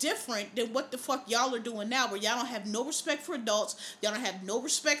that's different than what the fuck y'all are doing now, where y'all don't have no respect for adults. Y'all don't have no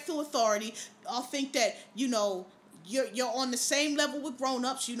respect for authority. Y'all think that, you're on the same level with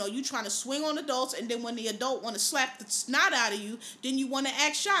grown-ups. You trying to swing on adults, and then when the adult want to slap the snot out of you, then you want to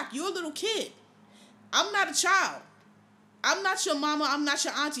act shocked. You're a little kid. I'm not a child. I'm not your mama. I'm not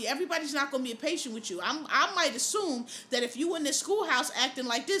your auntie. Everybody's not going to be patient with you. I might assume that if you in this schoolhouse acting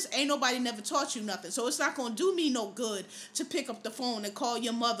like this, ain't nobody never taught you nothing. So it's not going to do me no good to pick up the phone and call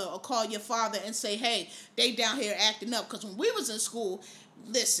your mother or call your father and say, hey, they down here acting up. Because when we was in school,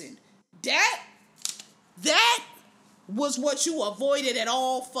 listen, that was what you avoided at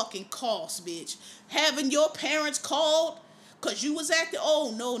all fucking costs, bitch. Having your parents called because you was acting,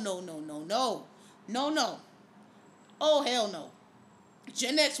 oh, no. No. Oh, hell no.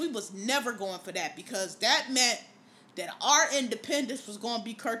 Gen X, we was never going for that, because that meant that our independence was going to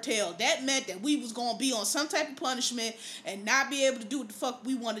be curtailed. That meant that we was going to be on some type of punishment and not be able to do what the fuck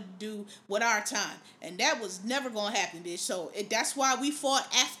we wanted to do with our time. And that was never going to happen, bitch. So that's why we fought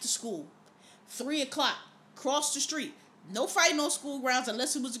after school. 3 o'clock, cross the street. No fighting on school grounds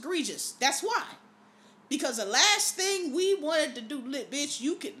unless it was egregious. That's why. Because the last thing we wanted to do,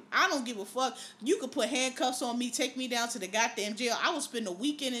 bitch, I don't give a fuck. You could put handcuffs on me, take me down to the goddamn jail. I will spend a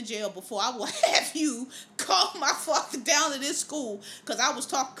weekend in jail before I will have you call my father down to this school because I was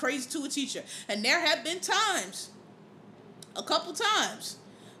talking crazy to a teacher. And there have been times, a couple times,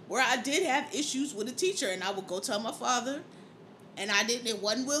 where I did have issues with a teacher, and I would go tell my father, and it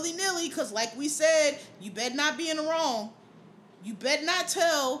wasn't willy-nilly, because like we said, you better not be in the wrong. You better not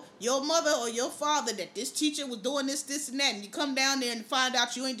tell your mother or your father that this teacher was doing this, and that, and you come down there and find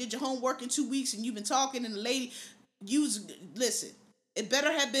out you ain't did your homework in 2 weeks, and you've been talking, and the lady, listen, it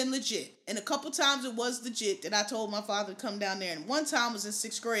better have been legit. And a couple times it was legit that I told my father to come down there, and one time was in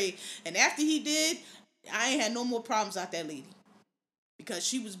 6th grade, and after he did, I ain't had no more problems out that lady because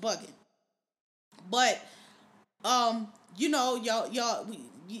she was bugging. But you're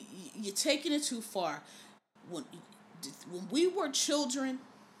taking it too far. When we were children,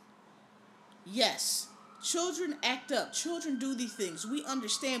 yes, children act up. Children do these things. We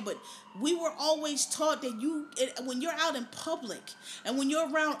understand, but we were always taught that when you're out in public and when you're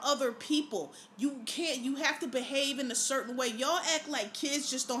around other people, you have to behave in a certain way. Y'all act like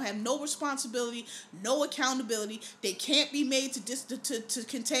kids just don't have no responsibility, no accountability. They can't be made to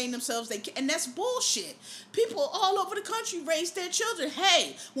contain themselves. And that's bullshit. People all over the country raise their children.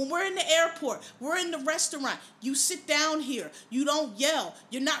 Hey, when we're in the airport, we're in the restaurant, you sit down here. You don't yell.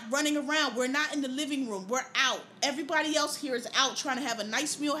 You're not running around. We're not in the living room. We're out. Everybody else here is out trying to have a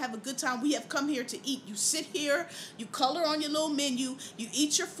nice meal, have a good time. We have come here to eat. You sit here, you color on your little menu, you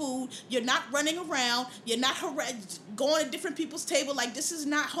eat your food, you're not running around, you're not going to different people's table like this is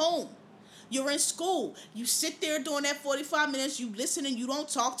not home. You're in school. You sit there during that 45 minutes, you listen and you don't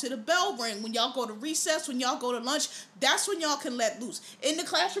talk till the bell ring. When y'all go to recess, when y'all go to lunch, that's when y'all can let loose. In the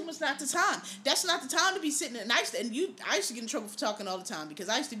classroom, it's not the time. That's not the time to be sitting there. I used to get in trouble for talking all the time because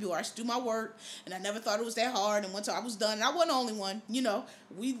I used to do my work and I never thought it was that hard. And once I was done, and I wasn't the only one,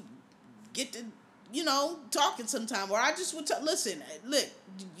 we get to, talking sometime. Or I just would listen, look,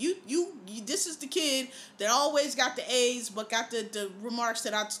 you, this is the kid that always got the A's, but got the remarks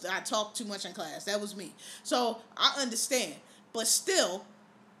that I talk too much in class. That was me. So I understand, but still,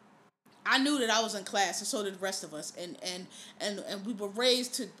 I knew that I was in class, and so did the rest of us. And we were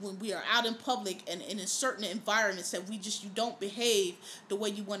raised to, when we are out in public and in certain environments, that you don't behave the way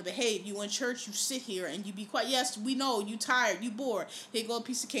you want to behave. You in church, you sit here and you be quiet. Yes, we know you tired, you bored. Here go a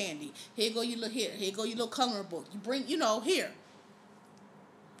piece of candy. Here go your little coloring book. You bring, here.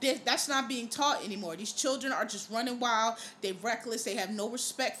 That's not being taught anymore. These children are just running wild. They're reckless. They have no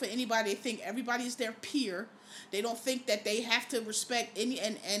respect for anybody. They think everybody is their peer. They don't think that they have to respect any,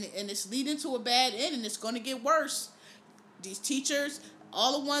 and it's leading to a bad end, and it's going to get worse. These teachers,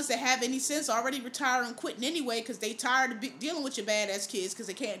 all the ones that have any sense, already retiring and quitting anyway because they tired of dealing with your badass kids because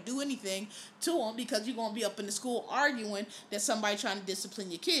they can't do anything to them because you're going to be up in the school arguing that somebody trying to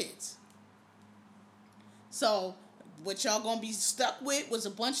discipline your kids. So what y'all gonna be stuck with was a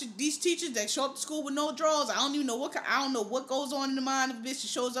bunch of these teachers that show up to school with no drawers. I don't know what goes on in the mind of a bitch that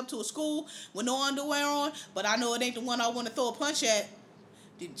shows up to a school with no underwear on, but I know it ain't the one I want to throw a punch at.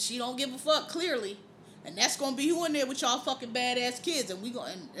 She don't give a fuck, clearly. And that's gonna be who in there with y'all fucking badass kids. And we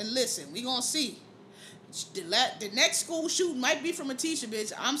gonna and listen, we gonna see. The next school shooting might be from a teacher,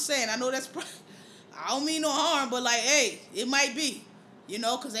 bitch. I'm saying, I know that's I don't mean no harm, but like, hey, it might be.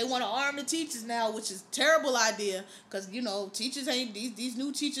 Because they want to arm the teachers now, which is a terrible idea. Because, teachers ain't, these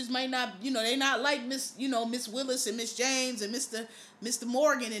new teachers might not, they not like Miss Willis and Miss James and Mr.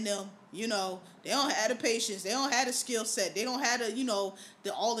 Morgan and them. They don't have the patience. They don't have the skill set. They don't have the,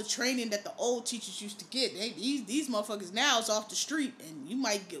 all the training that the old teachers used to get. These motherfuckers now is off the street, and you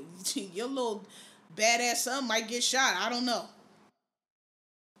might get, your little badass son might get shot. I don't know.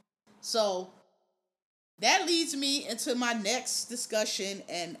 So that leads me into my next discussion,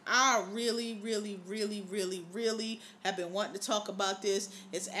 and I really, really, really, really, really have been wanting to talk about this.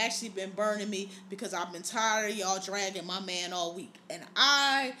 It's actually been burning me because I've been tired of y'all dragging my man all week. And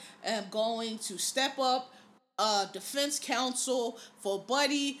I am going to step up defense counsel for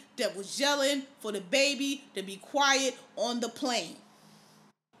Buddy that was yelling for the baby to be quiet on the plane.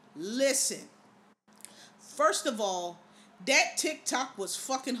 Listen, first of all, that TikTok was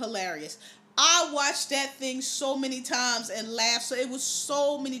fucking hilarious. I watched that thing so many times and laughed. So it was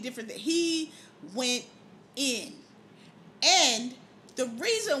so many different things. He went in. And the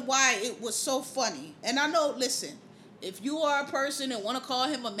reason why it was so funny, and I know, listen, if you are a person and want to call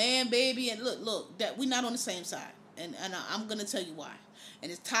him a man baby, and look, that we're not on the same side. And I'm going to tell you why.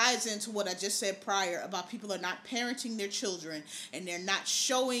 And it ties into what I just said prior about people are not parenting their children and they're not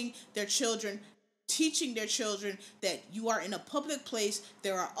showing their children, teaching their children that you are in a public place.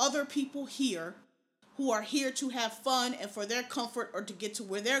 There are other people here who are here to have fun and for their comfort or to get to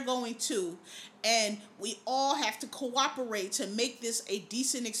where they're going to. And we all have to cooperate to make this a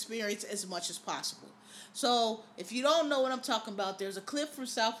decent experience as much as possible. So if you don't know what I'm talking about, there's a clip from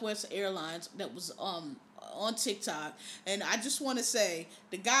Southwest Airlines that was on TikTok. And I just want to say,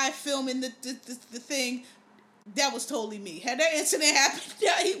 the guy filming the thing, that was totally me. Had that incident happened,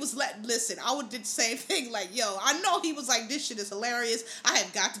 yeah, he was listen, I would do the same thing. Like, yo, I know he was like, this shit is hilarious. I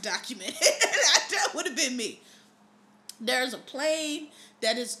have got to document it. That would have been me. There's a plane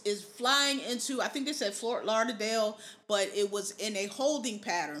that is flying into, I think they said Fort Lauderdale, but it was in a holding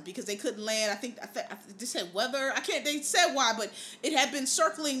pattern because they couldn't land. I think they said weather. They said why, but it had been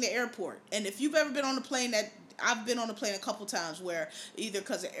circling the airport. And if you've ever been on a plane I've been on a plane a couple times where either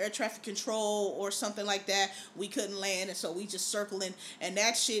because of air traffic control or something like that, we couldn't land, and so we just circling, and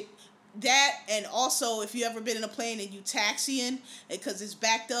that shit. That, and also if you ever been in a plane and you taxiing because it's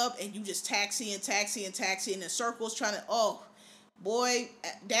backed up and you just taxiing in circles trying to, oh boy,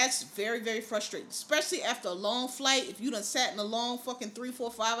 that's very, very frustrating, especially after a long flight. If you done sat in a long fucking 3,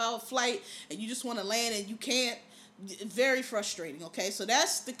 4, 5 hour flight and you just want to land and you can't, very frustrating. Okay, so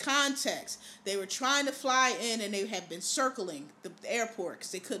that's the context. They were trying to fly in and they had been circling the airport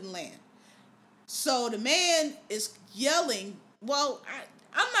because they couldn't land. So the man is yelling. Well,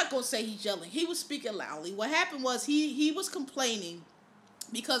 I'm not going to say he's yelling. He was speaking loudly. What happened was he was complaining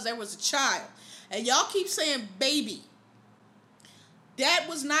because there was a child. And y'all keep saying baby. That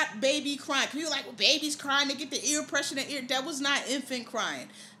was not baby crying. People are like, well, baby's crying. They get the ear pressure in the ear. That was not infant crying.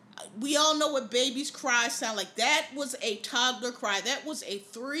 We all know what babies cry sound like. That was a toddler cry. That was a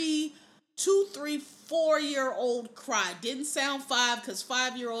 2, 3, 4-year-old cry. Didn't sound 5 because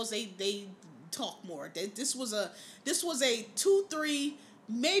 5-year-olds, they talk more. This was a 2, 3,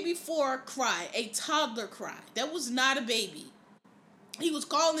 maybe 4 cry, a toddler cry. That was not a baby. He was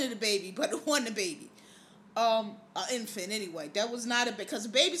calling it a baby, but it wasn't a baby. An infant anyway. That was not because the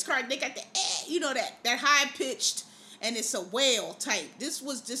baby's cry, they got the that high pitched, and it's a wail type. This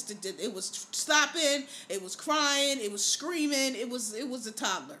was just it was stopping, it was crying, it was screaming, it was a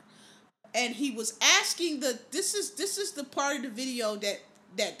toddler. And he was asking this is the part of the video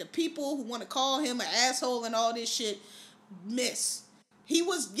that the people who want to call him an asshole and all this shit miss. He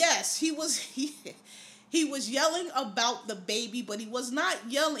was yelling about the baby, but he was not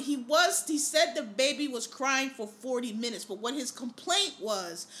yelling. He said the baby was crying for 40 minutes, but what his complaint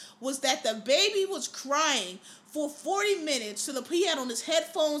was that the baby was crying for 40 minutes. So he had on his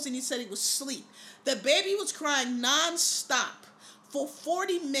headphones and he said he was asleep. The baby was crying nonstop for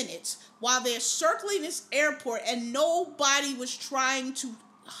 40 minutes while they're circling this airport, and nobody was trying to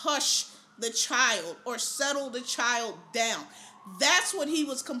hush the child or settle the child down. That's what he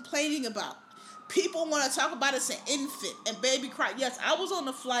was complaining about. People want to talk about it's an infant and baby cry. Yes, I was on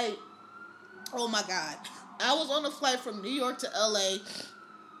the flight. Oh my God. I was on the flight from New York to LA.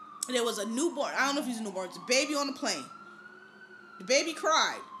 There was a newborn. I don't know if he's a newborn. It's a baby on the plane. The baby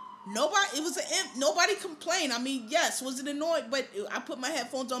cried. Nobody complained. I mean, yes, was it annoying? But I put my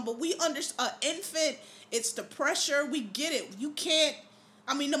headphones on. But we understand. Infant, it's the pressure. We get it. You can't.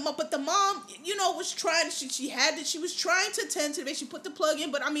 I mean, but the mom, was trying. She was trying to tend to the baby. She put the plug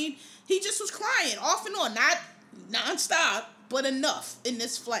in, but I mean, he just was crying off and on, not nonstop, but enough in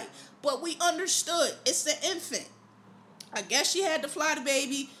this flight. But we understood it's the infant. I guess she had to fly the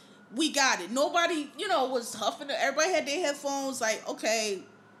baby. We got it. Nobody, was huffing. Everybody had their headphones. Like, okay,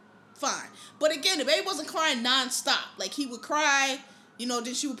 fine. But again, the baby wasn't crying nonstop. Like, he would cry.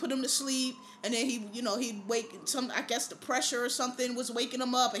 Then she would put him to sleep. And then he'd wake I guess the pressure or something was waking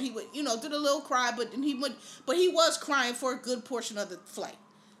him up, and he would, do the little cry, but he was crying for a good portion of the flight.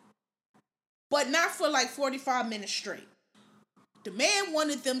 But not for like 45 minutes straight. The man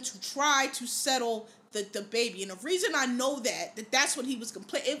wanted them to try to settle the baby. And the reason I know that's what he was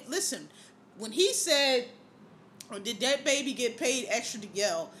complaining. Listen, when he said, or did that baby get paid extra to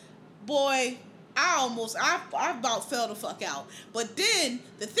yell? Boy, I about fell the fuck out. But then,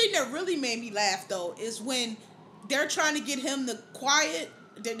 the thing that really made me laugh, though, is when they're trying to get him to quiet.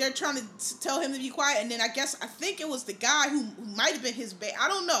 They're trying to tell him to be quiet. And then I think it was the guy who might have been his baby. I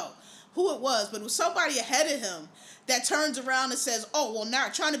don't know who it was, but it was somebody ahead of him that turns around and says, oh, well, now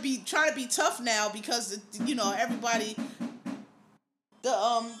trying to be tough now because, everybody,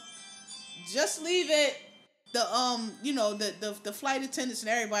 just leave it. The flight attendants and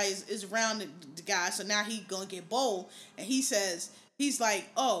everybody is around the guy, so now he gonna get bold, and he's like,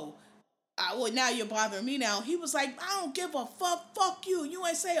 oh, well, now you're bothering me now. He was like, I don't give a fuck you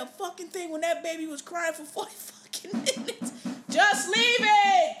ain't say a fucking thing when that baby was crying for 40 fucking minutes. Just leave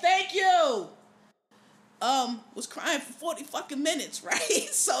it, thank you. Was crying for 40 fucking minutes, right?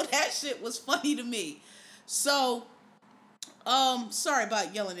 So that shit was funny to me. So sorry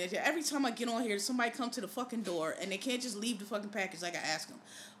about yelling at you. Every time I get on here, somebody come to the fucking door and they can't just leave the fucking package. I gotta ask them.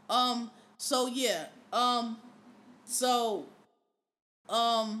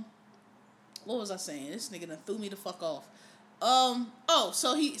 What was I saying? This nigga done threw me the fuck off. So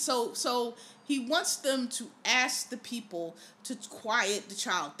he wants them to ask the people to quiet the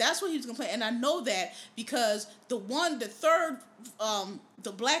child. That's what he was gonna play, and I know that because the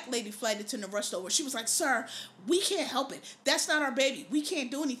black lady flight attendant rushed over. She was like, "Sir, we can't help it. That's not our baby. We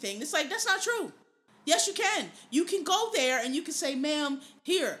can't do anything." It's like, that's not true. Yes, you can. You can go there and you can say, "Ma'am,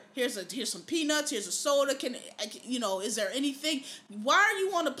 here's some peanuts. Here's a soda. Is there anything? Why are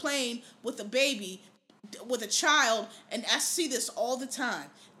you on a plane with a baby?" With a child, and I see this all the time.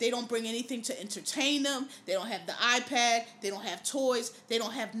 They don't bring anything to entertain them. They don't have the iPad. They don't have toys. They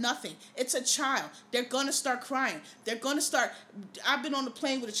don't have nothing. It's a child. They're going to start crying. I've been on the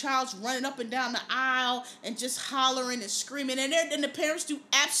plane with a child running up and down the aisle and just hollering and screaming, and the parents do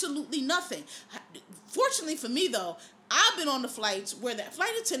absolutely nothing. Fortunately for me, though, I've been on the flights where the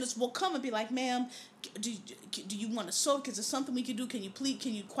flight attendants will come and be like, "Ma'am, do you want a soda? Because there's something we can do. Can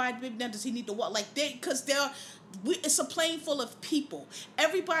you quiet the baby down? Does he need to walk?" It's a plane full of people.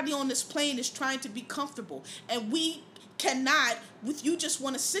 Everybody on this plane is trying to be comfortable. And we cannot, with you just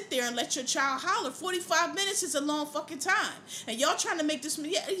want to sit there and let your child holler. 45 minutes is a long fucking time. And y'all trying to make this,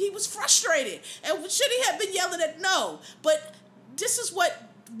 he was frustrated. And should he have been yelling at? No. But this is what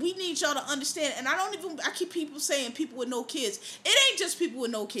we need y'all to understand. And I keep people saying people with no kids. It ain't just people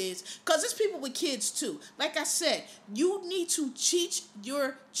with no kids, because it's people with kids too. Like I said, you need to teach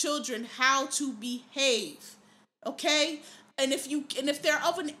your children how to behave. Okay? And if they're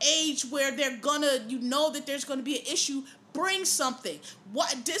of an age where that there's gonna be an issue, bring something.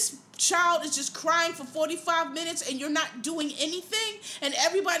 What, this child is just crying for 45 minutes and you're not doing anything, and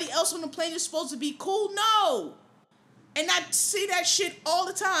everybody else on the plane is supposed to be cool? No. And I see that shit all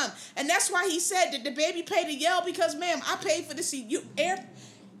the time. And that's why he said that the baby paid to yell, because, ma'am, I paid for the seat.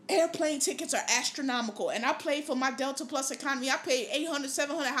 Airplane tickets are astronomical. And I paid for my Delta Plus economy. I paid $800,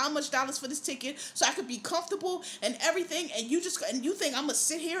 $700, how much dollars for this ticket so I could be comfortable and everything. And you think I'm going to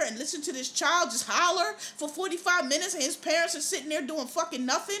sit here and listen to this child just holler for 45 minutes and his parents are sitting there doing fucking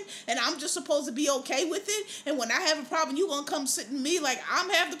nothing and I'm just supposed to be okay with it? And when I have a problem, you going to come sit in me like I'm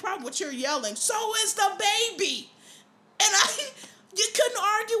having the problem with your yelling. So is the baby. And you couldn't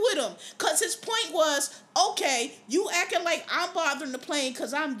argue with him, because his point was, okay, you acting like I'm bothering the plane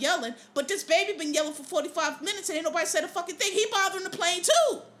because I'm yelling, but this baby been yelling for 45 minutes and ain't nobody said a fucking thing. He bothering the plane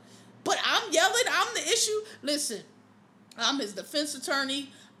too. But I'm yelling, I'm the issue. Listen, I'm his defense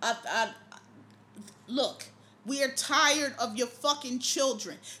attorney. Look, we are tired of your fucking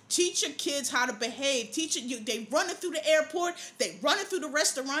children. Teach your kids how to behave. They running through the airport. They running through the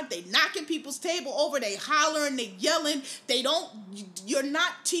restaurant. They knocking people's table over. They hollering. They yelling. You're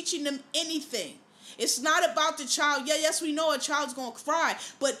not teaching them anything. It's not about the child. Yeah, yes, we know a child's going to cry,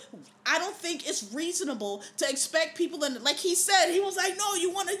 but I don't think it's reasonable to expect people, like he said, he was like, "No,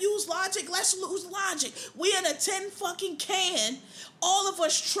 you want to use logic? Let's use logic." We in a 10 fucking can, all of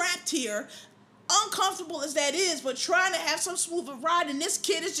us trapped here, uncomfortable as that is, but trying to have some smooth ride, and this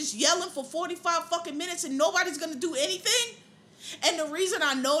kid is just yelling for 45 fucking minutes and nobody's gonna do anything. And the reason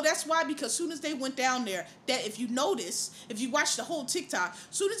I know that's why, because soon as they went down there, that if you notice, if you watch the whole TikTok,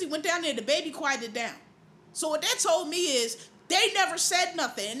 soon as he went down there, the baby quieted down. So what that told me is they never said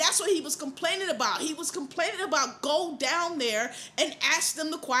nothing, and that's what he was complaining about. He was complaining about go down there and ask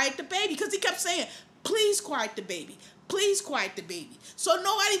them to quiet the baby, because he kept saying, "Please quiet the baby. Please quiet the baby." So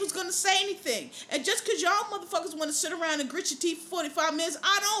nobody was going to say anything. And just because y'all motherfuckers want to sit around and grit your teeth for 45 minutes,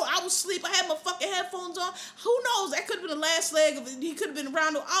 I was asleep. I had my fucking headphones on. Who knows? That could have been the last leg of it. He could have been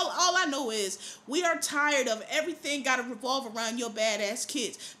around. All I know is we are tired of everything got to revolve around your badass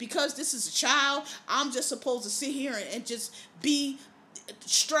kids. Because this is a child, I'm just supposed to sit here and just be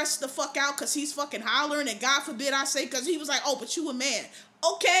stressed the fuck out because he's fucking hollering. And God forbid I say, because he was like, "Oh, but you a man."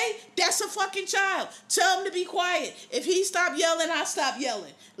 Okay, that's a fucking child. Tell him to be quiet. If he stopped yelling, I stop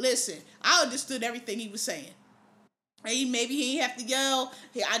yelling. Listen, I understood everything he was saying. Maybe he didn't have to yell.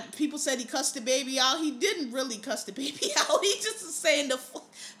 People said he cussed the baby out. He didn't really cuss the baby out. He just was saying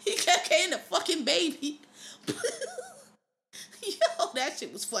he kept saying the fucking baby. Yo, that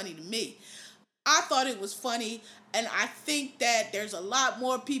shit was funny to me. I thought it was funny, and I think that there's a lot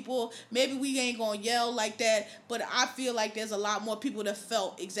more people, maybe we ain't gonna yell like that, but I feel like there's a lot more people that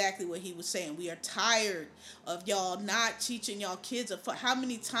felt exactly what he was saying. We are tired of y'all not teaching y'all kids. How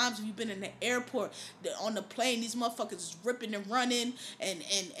many times have you been in the airport, on the plane, these motherfuckers is ripping and running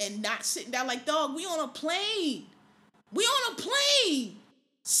and not sitting down like, dog, we on a plane. We on a plane.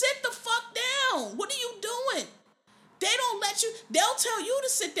 Sit the fuck down. What are you doing? They don't let you. They'll tell you to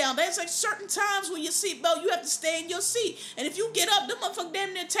sit down. There's like certain times when your seatbelt, you have to stay in your seat. And if you get up, them motherfuckers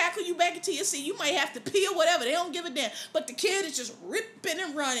damn near tackle you back into your seat. You might have to pee or whatever. They don't give a damn. But the kid is just ripping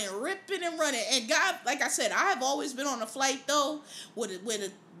and running. And God, like I said, I have always been on a flight though, with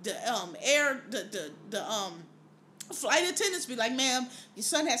the flight attendants be like, ma'am, your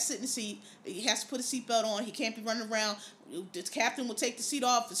son has to sit in the seat. He has to put a seatbelt on. He can't be running around. The captain will take the seat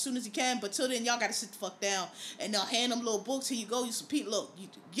off as soon as he can, but till then, y'all got to sit the fuck down. And they'll hand them little books. Here you go. You some people. Look, you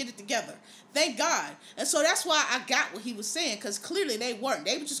get it together. Thank God. And so that's why I got what he was saying, because clearly they weren't.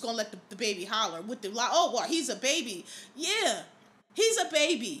 They were just going to let the baby holler with the, like, oh, well, he's a baby. Yeah, he's a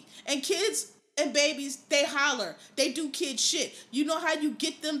baby. And kids and babies, they holler. They do kid shit. You know how you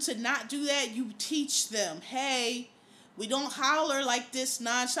get them to not do that? You teach them, hey, we don't holler like this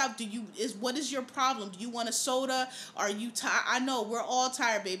nonstop. What is your problem? Do you want a soda? Are you tired? I know we're all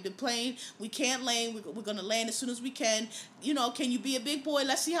tired, babe. The plane, we can't land. We're gonna land as soon as we can. You know, can you be a big boy?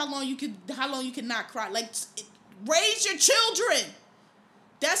 Let's see how long you can not cry. Like, raise your children.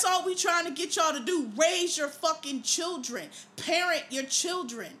 That's all we trying to get y'all to do. Raise your fucking children. Parent your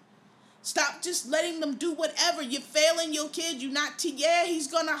children. Stop just letting them do whatever. You're failing your kid. You not yeah, he's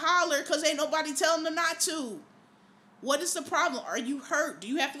gonna holler because ain't nobody telling him not to. What is the problem? Are you hurt? Do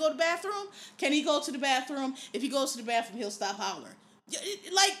you have to go to the bathroom? Can he go to the bathroom? If he goes to the bathroom, he'll stop hollering.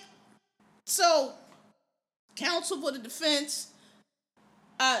 Like, so, counsel for the defense,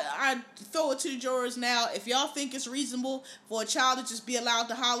 I throw it to the jurors now. If y'all think it's reasonable for a child to just be allowed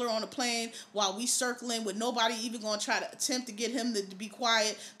to holler on a plane while we circling with nobody even going to try to attempt to get him to be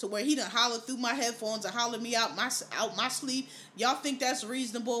quiet to where he done holler through my headphones and holler me out my sleep, y'all think that's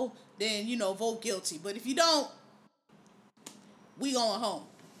reasonable, then, vote guilty. But if you don't, we going home.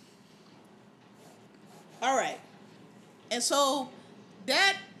 All right. And so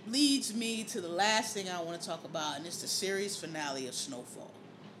that leads me to the last thing I want to talk about, and it's the series finale of Snowfall.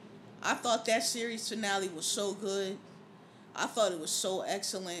 I thought that series finale was so good. I thought it was so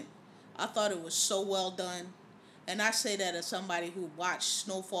excellent. I thought it was so well done. And I say that as somebody who watched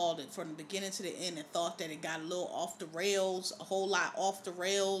Snowfall from the beginning to the end and thought that it got a little off the rails, a whole lot off the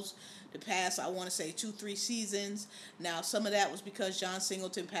rails. The past, I want to say 2-3 seasons. Now, some of that was because John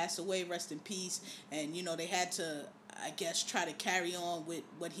Singleton passed away, rest in peace. And, they had to, I guess, try to carry on with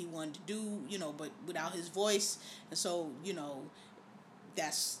what he wanted to do, but without his voice. And so,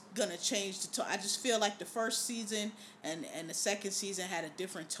 that's going to change the tone. I just feel like the first season and the second season had a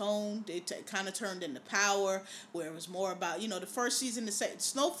different tone. They kind of turned into Power, where it was more about, the first season,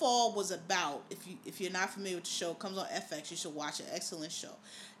 Snowfall was about, if you're not familiar with the show, it comes on FX, you should watch it. Excellent show.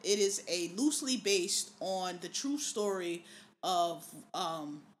 It is loosely based on the true story of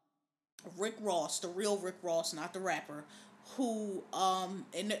Rick Ross, the real Rick Ross, not the rapper, who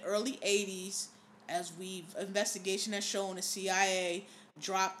in the early 80s, as investigation has shown, the CIA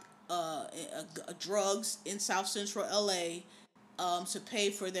dropped drugs in South Central LA to pay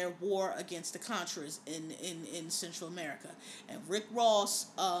for their war against the Contras in Central America. And Rick Ross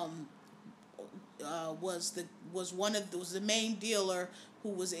was the main dealer who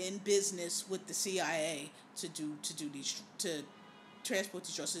was in business with the CIA to transport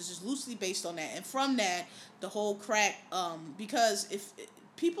these drugs. So this is loosely based on that, and from that, the whole crack. Because if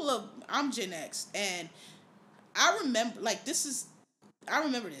I'm Gen X, and I remember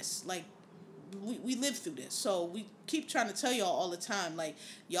this. Like, we lived through this, so we keep trying to tell y'all all the time, like,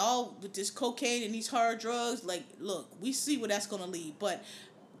 y'all with this cocaine and these hard drugs, like, look, we see where that's gonna lead. But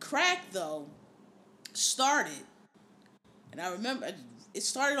crack though started, and I remember it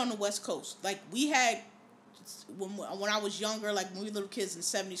started on the West Coast. Like, we had, when I was younger, like when we were little kids in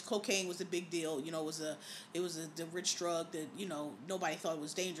the 70s, cocaine was a big deal. It was the rich drug that, nobody thought it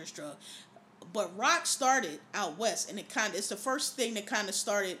was a dangerous drug. But rock started out west, and it's the first thing that kind of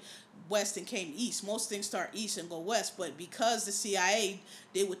started west and came east. Most things start east and go west, but because the CIA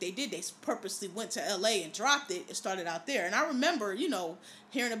did what they did, they purposely went to LA and dropped it. It started out there. And I remember,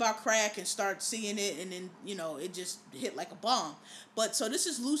 hearing about crack and start seeing it, and then, it just hit like a bomb. But so this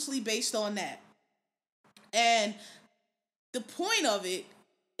is loosely based on that. And the point of it,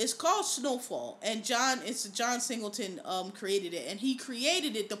 it's called Snowfall, and John Singleton created it, and he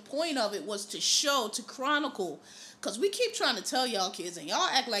created it. The point of it was to chronicle, because we keep trying to tell y'all kids, and y'all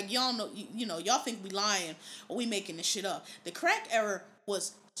act like y'all know, y'all think we lying or we making this shit up. The crack era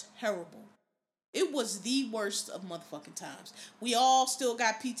was terrible. It was the worst of motherfucking times. We all still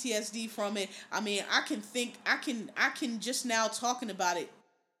got PTSD from it. I mean, I can just now talking about it,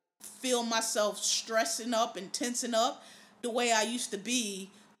 feel myself stressing up and tensing up the way I used to be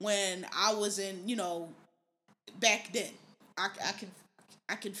when I was in, back then.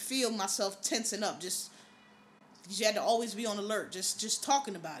 I can feel myself tensing up, just You had to always be on alert, just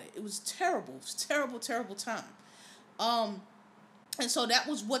talking about it. It was terrible. It was a terrible, terrible time. And so that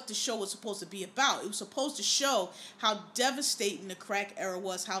was what the show was supposed to be about. It was supposed to show how devastating the crack era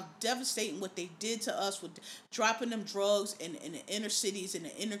was, how devastating what they did to us with dropping them drugs in the inner cities, in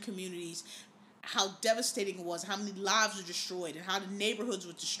the inner communities, how devastating it was, how many lives were destroyed, and how the neighborhoods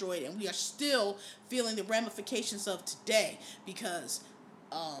were destroyed. And we are still feeling the ramifications of today because,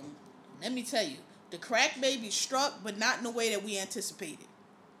 let me tell you, the crack may be struck, but not in the way that we anticipated.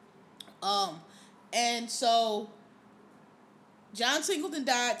 And so John Singleton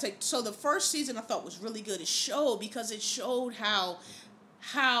died. So the first season I thought was really good. It showed how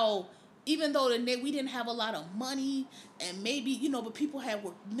even though we didn't have a lot of money and maybe, but people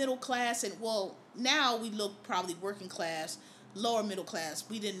were middle class and, well, now we look probably working class, lower middle class.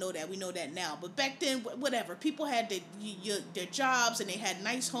 We didn't know that. We know that now. But back then, whatever. People had their jobs and they had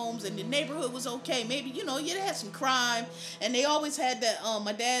nice homes and the neighborhood was okay. Maybe, they had some crime. And they always had that,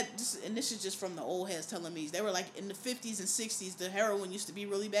 my dad, and this is just from the old heads telling me, they were like in the 50s and 60s, the heroin used to be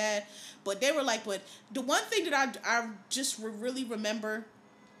really bad. But they were like, but the one thing that I just really remember,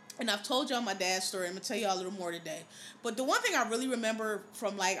 and I've told y'all my dad's story, I'm going to tell y'all a little more today. But the one thing I really remember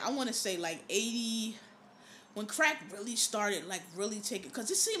from I want to say 80... when crack really started, really taking...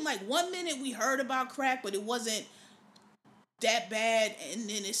 Because it seemed like 1 minute we heard about crack, but it wasn't that bad. And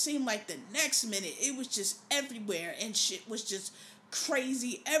then it seemed like the next minute, it was just everywhere. And shit was just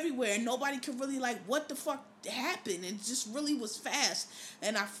crazy everywhere. And nobody could really, what the fuck happened? It just really was fast.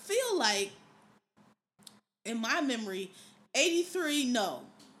 And I feel like, in my memory, 83, no.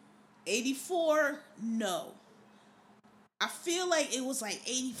 84, no. I feel like it was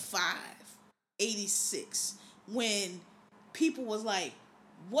 85, 86, when people was like,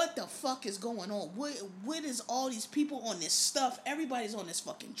 what the fuck is going on? What is all these people on this stuff? Everybody's on this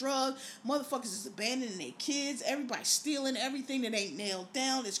fucking drug. Motherfuckers is abandoning their kids. Everybody's stealing everything that ain't nailed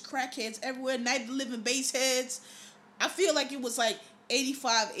down. There's crackheads everywhere. Night of the living base heads. I feel like it was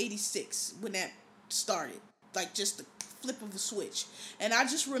 85, 86 when that started. Just the flip of a switch. And I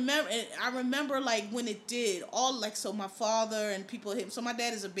just remember, when it did, so my father and people hit him. So my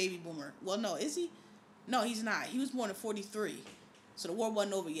dad is a baby boomer. Well, no, is he? No, he's not. He was born in 43. So the war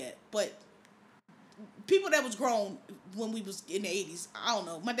wasn't over yet. But people that was grown when we was in the 80s, I don't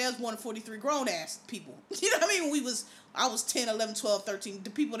know. My dad was born in 43, grown-ass people. You know what I mean? I was 10, 11, 12, 13, the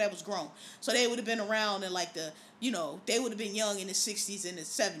people that was grown. So they would have been around in they would have been young in the 60s and the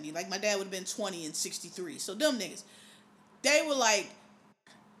 70s. My dad would have been 20 in 63. So them niggas, they were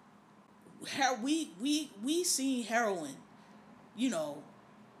we seen heroin,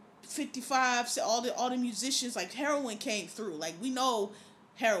 55, all the musicians, heroin came through. We know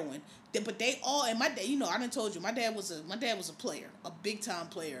heroin. But they all, and my dad, I done told you, my dad was a player, a big time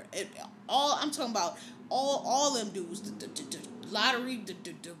player. And I'm talking about all them dudes, the lottery, the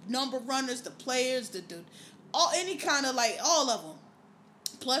number runners, the players, any kind of all of them.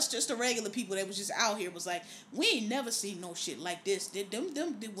 Plus just the regular people that was just out here was we ain't never seen no shit like this.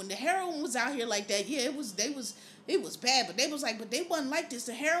 When the heroin was out here like that, yeah, it was bad, but they was but they wasn't like this.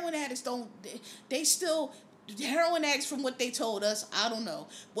 The heroin addicts they still, the heroin addicts, from what they told us, I don't know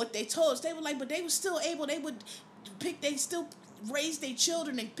what they told us, they were but they were still able, they still raise their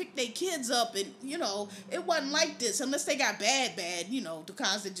children and pick their kids up, and it wasn't like this unless they got bad, the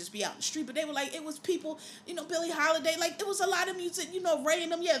kinds that just be out in the street. But they were it was people, Billie Holiday, it was a lot of music, Ray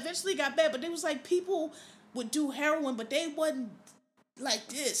and them, yeah, eventually got bad, but it was people would do heroin, but they wasn't like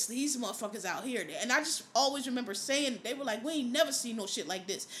this. These motherfuckers out here, and I just always remember saying, they were we ain't never seen no shit like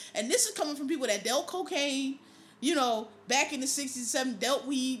this. And this is coming from people that dealt cocaine, back in the 60s and 70s, dealt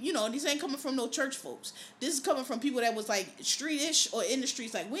weed, these ain't coming from no church folks. This is coming from people that was street-ish or in the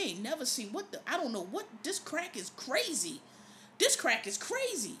streets, we ain't never seen I don't know what, this crack is crazy. This crack is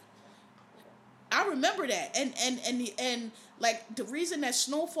crazy. I remember that. And the reason that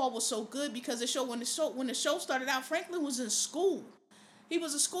Snowfall was so good, because when the show started out, Franklin was in school. He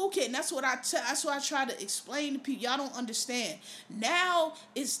was a school kid, and that's what I try to explain to people. Y'all don't understand. Now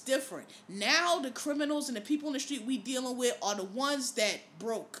it's different. Now the criminals and the people in the street we dealing with are the ones that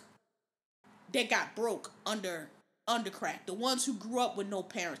got broke under crack. The ones who grew up with no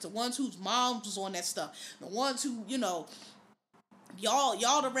parents. The ones whose moms was on that stuff. The ones who, y'all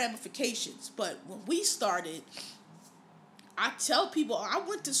the ramifications. But when we started, I tell people, I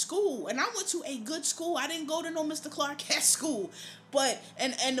went to school, and I went to a good school. I didn't go to no Mr. Clark at school. But,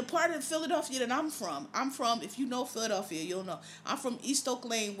 and the part of Philadelphia that I'm from, if you know Philadelphia, you'll know, I'm from East Oak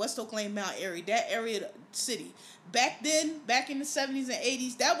Lane, West Oak Lane, Mount Airy, that area of the city. Back then, back in the 70s and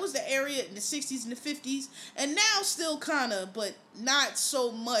 80s, that was the area in the 60s and the 50s, and now still kind of, but not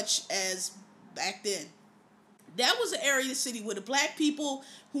so much as back then. That was an area of the city where the black people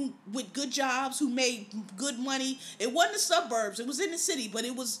who with good jobs, who made good money. It wasn't the suburbs. It was in the city, but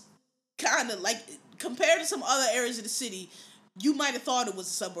it was kind of like, compared to some other areas of the city, you might have thought it was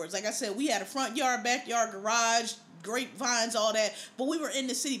the suburbs. Like I said, we had a front yard, backyard, garage, grapevines, all that, but we were in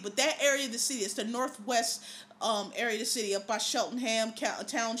the city. But that area of the city, it's the northwest area of the city, up by Cheltenham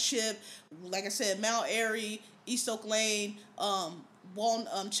Township, like I said, Mount Airy, East Oak Lane,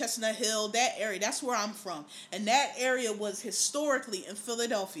 Chestnut Hill, that area, that's where I'm from. And that area was historically in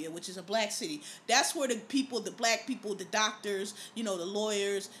Philadelphia, which is a black city. That's where the black people, the doctors, the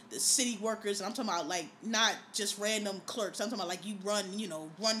lawyers, the city workers, and I'm talking about like not just random clerks. I'm talking about like you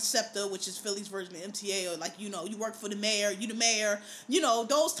run SEPTA, which is Philly's version of MTA, or like, you work for the mayor, you the mayor,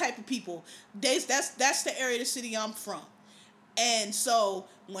 those type of people. That's the area of the city I'm from. And so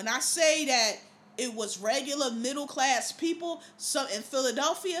when I say that it was regular middle class people, some in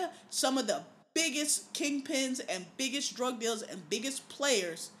Philadelphia, some of the biggest kingpins and biggest drug dealers and biggest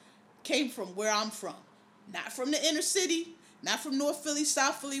players came from where I'm from. Not from the inner city, not from North Philly,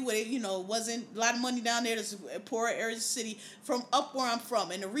 South Philly, where wasn't a lot of money down there. There's poorer areas of the city. From up where I'm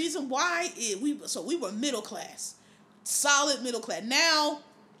from. And the reason why is we were middle class. Solid middle class. Now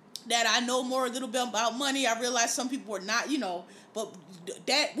that I know more a little bit about money, I realize some people were not, but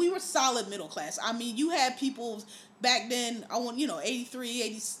that we were solid middle class. I mean, you had people back then,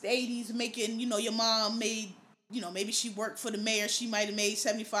 83, 80s making, your mom made, maybe she worked for the mayor, she might have made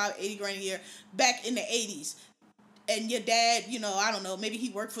 75, 80 grand a year back in the 80s. And your dad, I don't know, maybe he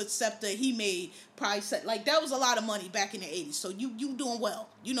worked for SEPTA, he made probably, like, that was a lot of money back in the 80s. So you doing well.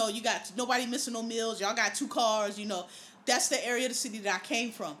 You got nobody missing no meals, y'all got 2 cars, that's the area of the city that I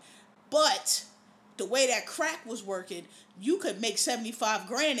came from. But the way that crack was working, you could make 75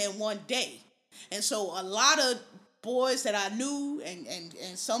 grand in one day. And so a lot of boys that I knew, and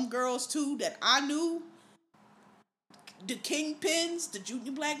some girls too that I knew, the kingpins, the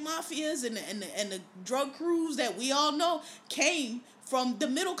junior black mafias, and the drug crews that we all know came from the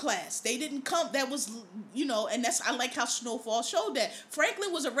middle class. They didn't come, that was, and I like how Snowfall showed that.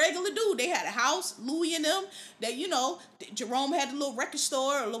 Franklin was a regular dude. They had a house, Louis and them, that, Jerome had a little record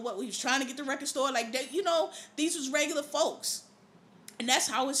store, or what, he was trying to get the record store, like that, these was regular folks. And that's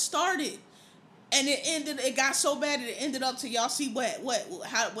how it started. And it got so bad that it ended up to, y'all see what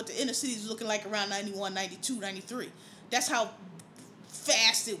the inner city is looking like around 91, 92, 93. That's how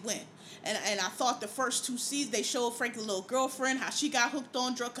fast it went. And I thought the first 2 seasons, they showed Franklin's little girlfriend, how she got hooked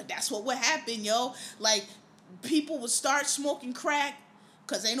on drugs, because that's what would happen, yo. Like, people would start smoking crack,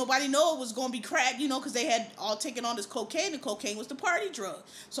 because ain't nobody know it was going to be crack, because they had all taken on this cocaine, and cocaine was the party drug.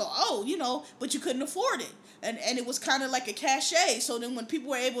 So, but you couldn't afford it. And it was kind of like a cachet. So then when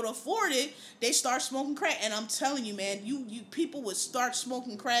people were able to afford it, they start smoking crack. And I'm telling you, man, you people would start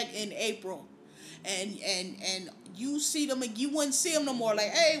smoking crack in April. And you see them, and you wouldn't see them no more. Like,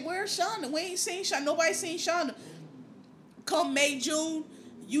 hey, where's Shonda? We ain't seen Shonda. Nobody seen Shonda. Come May, June,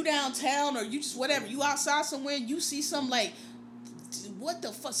 you downtown, or you just whatever, you outside somewhere, and you see some, like, what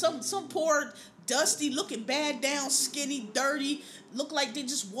the fuck, some poor, dusty, looking bad down, skinny, dirty, look like they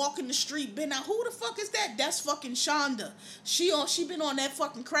just walking the street, been out. Who the fuck is that? That's fucking Shonda. She been on that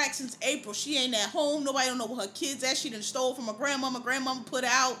fucking crack since April. She ain't at home. Nobody don't know where her kids at. She done stole from her grandmama. Grandmama put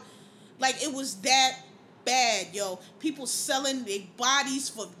out. Like, it was that bad, yo. People selling their bodies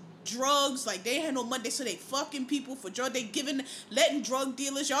for drugs. Like, they had no money, so they fucking people for drugs. They letting drug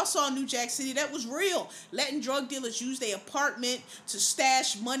dealers, y'all saw New Jack City, that was real. Letting drug dealers use their apartment to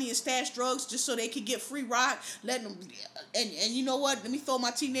stash money and stash drugs just so they could get free rock. Letting them, and you know what? Let me throw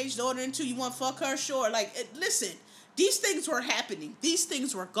my teenage daughter in too. You want to fuck her? Sure. Like, listen, these things were happening. These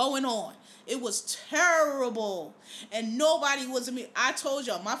things were going on. It was terrible. And nobody was, I told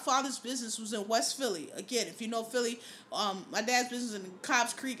y'all, my father's business was in West Philly. Again, if you know Philly, my dad's business was in the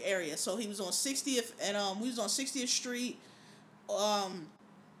Cobbs Creek area. So he was on 60th, and we was on 60th Street,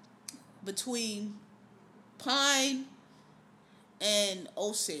 between Pine and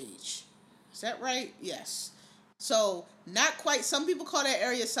Osage. Is that right? Yes. So, not quite, some people call that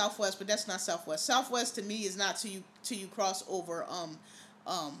area Southwest, but that's not Southwest. Southwest to me is not till you cross over,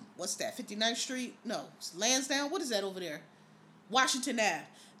 what's that, 59th Street? No, it's Lansdowne. What is that over there? Washington Ave.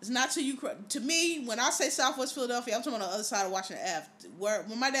 It's not till you, to me, when I say Southwest Philadelphia, I'm talking on the other side of Washington Ave. Where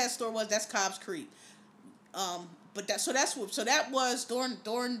my dad's store was, that's Cobbs Creek. But that was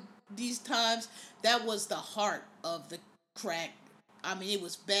during these times, that was the heart of the crack. I mean, it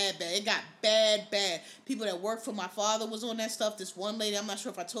was bad. It got bad. People that worked for my father was on that stuff. This one lady, I'm not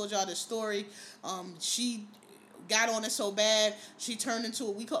sure if I told y'all this story. She got on it so bad, she turned into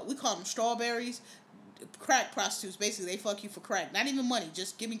we call them strawberries. crack prostitutes. Basically, they fuck you for crack. Not even money.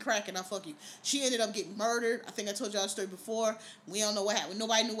 Just give me crack and I'll fuck you. She ended up getting murdered. I think I told y'all the story before. We don't know what happened.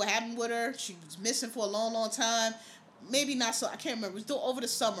 Nobody knew what happened with her. She was missing for a long, long time. Maybe not so. I can't remember. It was over the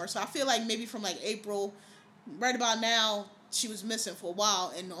summer. So I feel like maybe from like April, right about now, she was missing for a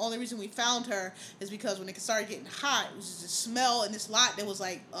while. And the only reason we found her is because when it started getting hot, it was just a smell in this lot that was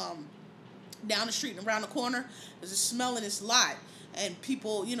like down the street and around the corner. There's a smell in this lot. And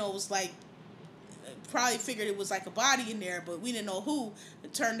people, it was like, probably figured it was like a body in there, but we didn't know who.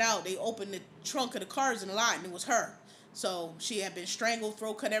 It turned out they opened the trunk of the cars in the lot and it was her. So she had been strangled,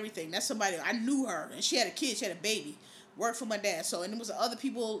 throat cut, everything. That's somebody, I knew her, and she had a kid, she had a baby. Worked for my dad. So, and there was other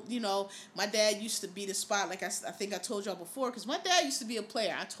people, my dad used to be the spot, like I think I told y'all before, because my dad used to be a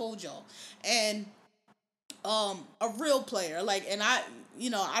player, I told y'all. And a real player, like, and I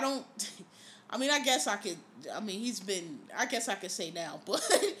don't, I guess I could, I guess I could say now, but,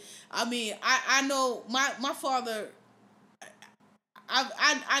 I know, my father,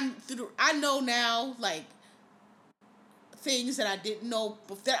 I know now, like, things that I didn't know,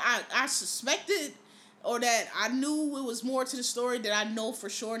 but that I suspected, or that I knew it was more to the story that I know for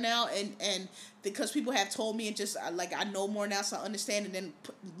sure now, and because people have told me, and just, like, I know more now, so I understand, and then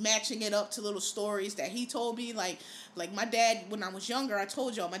matching it up to little stories that he told me, like my dad, when I was younger, I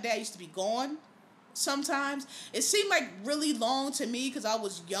told y'all, my dad used to be gone sometimes. It seemed like really long to me, because I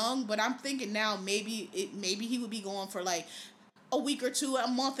was young, but I'm thinking now, maybe he would be gone for, like, a week or two, a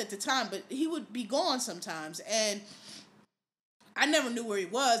month at the time, but he would be gone sometimes, and I never knew where he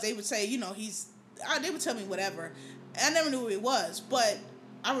was. They would say, they would tell me whatever. I never knew where he was, but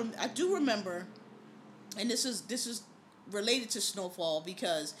I do remember, and this is related to Snowfall,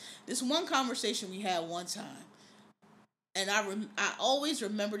 because this one conversation we had one time, and I always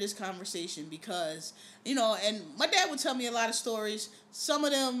remember this conversation because, and my dad would tell me a lot of stories. Some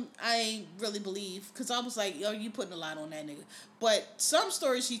of them I ain't really believe, because I was like, yo, you putting a lot on that nigga. But some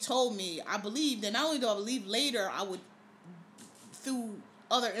stories he told me, I believed, and not only do I believe, later I would, through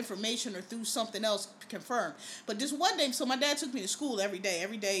other information or through something else, confirm. But this one day, so my dad took me to school every day,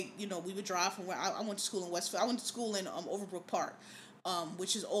 we would drive from where I went to school in Westfield. I went to school in Overbrook Park,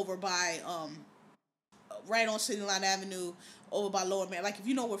 which is over by right on City Line Avenue, over by Lower Man. Like, if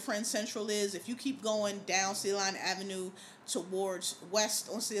you know where Friend Central is, if you keep going down City Line Avenue towards west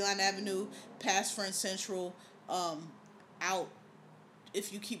on City Line Avenue, past Friend Central, out,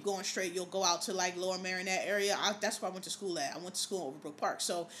 if you keep going straight, you'll go out to, like, Lower Marinette area. That's where I went to school at. I went to school in Overbrook Park.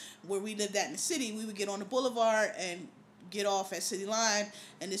 So where we lived at in the city, we would get on the boulevard and get off at City Line,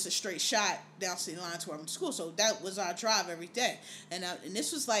 and it's a straight shot down City Line to where I went to school. So that was our drive every day. And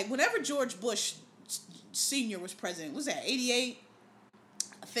this was like, whenever George Bush Sr. was president, was that 88?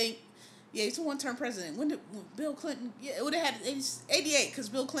 I think. Yeah, he's a one-term president. When Bill Clinton, yeah, it would have had 88, because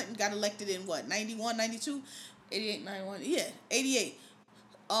Bill Clinton got elected in, 91, 92? 88, 91, yeah, 88.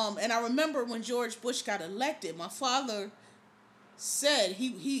 And I remember when George Bush got elected, my father said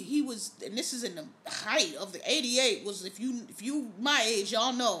he was, and this is in the height of the 88, was, if you my age,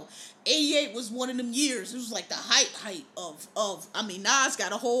 y'all know, 88 was one of them years. It was like the height of Nas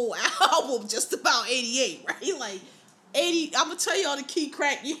got a whole album just about 88, right? Like 80, I'm gonna tell y'all the key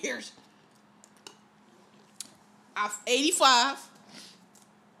crack years. 85,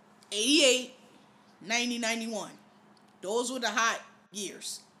 88, 90, 91. Those were the hot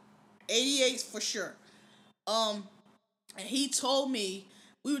years. 88 for sure. And he told me,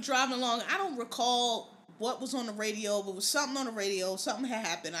 we were driving along, I don't recall what was on the radio, but it was something on the radio, something had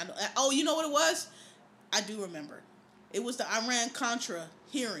happened. You know what it was? I do remember. It was the Iran-Contra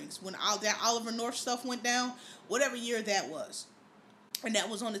hearings, when that Oliver North stuff went down, whatever year that was. And that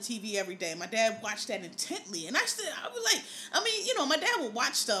was on the TV every day. My dad watched that intently. And I was like, my dad would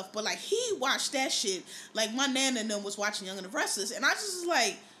watch stuff, but, like, he watched that shit like my nana and them was watching Young and the Restless. And I just was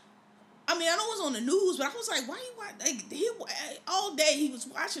like, I know it was on the news, but I was like, why you watch? Like, all day he was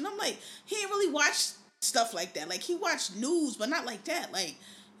watching. I'm like, he didn't really watch stuff like that. Like, he watched news, but not like that. Like,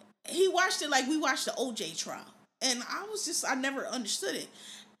 he watched it like we watched the OJ trial. And I never understood it.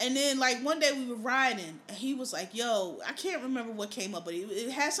 And then, like, one day we were riding, and he was like, yo, I can't remember what came up, but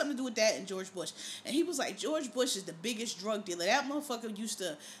it had something to do with that and George Bush. And he was like, George Bush is the biggest drug dealer. That motherfucker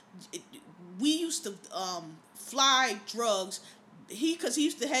we used to fly drugs, because he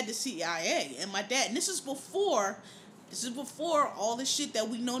used to head the CIA. And my dad, and this is before all the shit that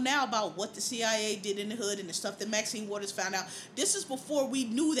we know now about what the CIA did in the hood and the stuff that Maxine Waters found out. This is before we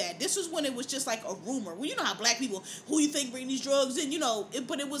knew that. This is when it was just like a rumor. Well, you know how black people, who you think bring these drugs in,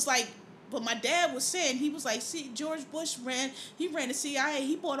 but it was like, but my dad was saying, he was like, see, George Bush ran the CIA.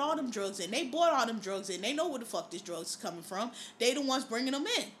 He bought all them drugs in. They bought all them drugs in. They know where the fuck this drugs is coming from. They the ones bringing them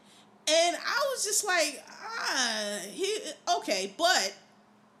in. And I was just like, okay, but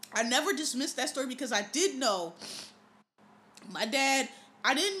I never dismissed that story because I did know my dad.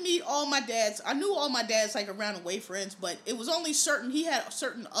 I didn't meet all my dads. I knew all my dads like around the way friends, but it was only he had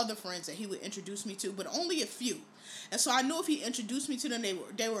certain other friends that he would introduce me to, but only a few. And so I knew if he introduced me to them,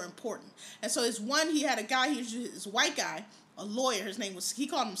 they were important. And so he had a guy, his white guy, a lawyer. He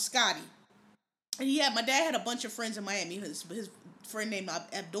called him Scotty. And my dad had a bunch of friends in Miami. His friend named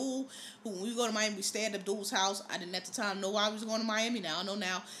Abdul, who when we go to Miami, we stay at Abdul's house. I didn't at the time know why we was going to Miami. Now I know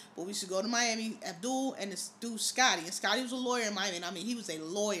now, but we used to go to Miami. Abdul and this dude Scotty, and Scotty was a lawyer in Miami. And I mean, he was a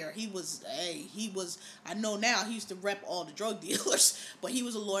lawyer. He was. I know now he used to rep all the drug dealers, but he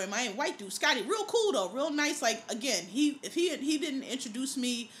was a lawyer in Miami. White dude, Scotty, real cool though, real nice. Like again, he didn't introduce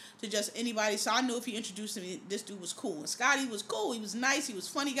me to just anybody, so I knew if he introduced me, this dude was cool. And Scotty was cool. He was nice. He was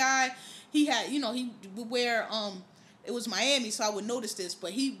a funny guy. He had, he would wear, it was Miami, so I would notice this,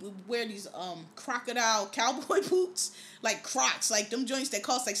 but he would wear these crocodile cowboy boots, like Crocs, like them joints that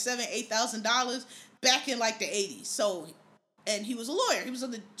cost like $7,000-$8,000 back in like the 80s. So, and he was a lawyer. He was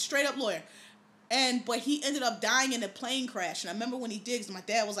a straight up lawyer. But he ended up dying in a plane crash. And I remember when he did, my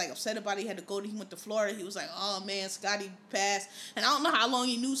dad was like upset about it. He had to go. He went to Florida. He was like, oh man, Scotty passed. And I don't know how long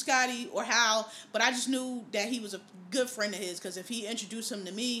he knew Scotty or how, but I just knew that he was a good friend of his, because if he introduced him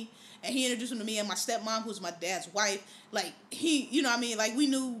to me, and he introduced him to me and my stepmom, who's my dad's wife, like he, like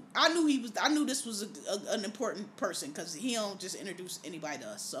I knew this was an important person, because he don't just introduce anybody to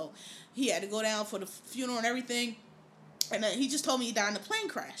us. So he had to go down for the funeral and everything. And then he just told me he died in a plane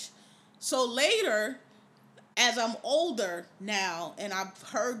crash. So later, as I'm older now, and I've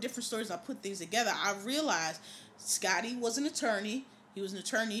heard different stories, I put things together, I realized Scotty was an attorney. He was an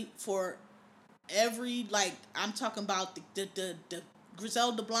attorney for every, like, I'm talking about the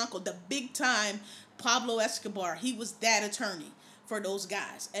Griselda Blanco, the big time Pablo Escobar. He was that attorney for those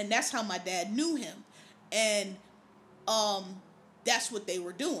guys. And that's how my dad knew him. And that's what they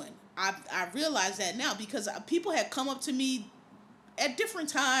were doing. I realize that now, because people had come up to me at different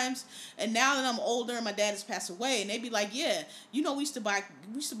times, and now that I'm older and my dad has passed away, and they'd be like, yeah, we used to buy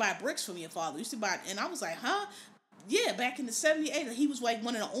bricks from your father. We used to buy, and I was like, huh? Yeah, back in the 78, he was like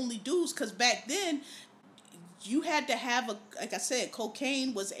one of the only dudes, because back then, you had to have like I said,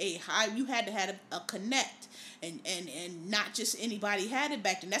 cocaine was you had to have a connect. And not just anybody had it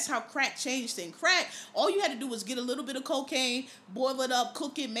back then. That's how crack changed things. Crack, all you had to do was get a little bit of cocaine, boil it up,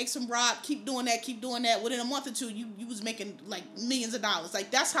 cook it, make some rock, keep doing that. Within a month or two, you was making like millions of dollars.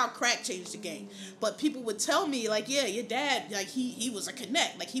 Like, that's how crack changed the game. But people would tell me, like, yeah, your dad, like, he was a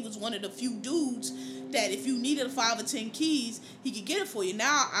connect. Like, he was one of the few dudes that if you needed 5 or 10 keys, he could get it for you.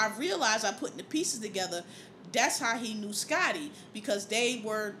 Now, I realize I'm putting the pieces together. That's how he knew Scotty, because they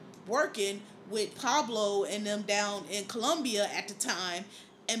were working with Pablo and them down in Colombia at the time,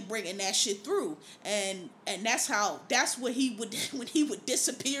 and bringing that shit through. And that's what he would, when he would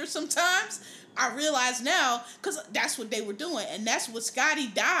disappear sometimes, I realize now, because that's what they were doing. And that's what Scotty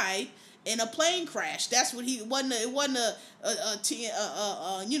died in a plane crash. That's what it wasn't a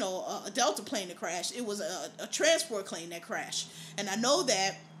Delta plane that crashed. It was a transport plane that crashed. And I know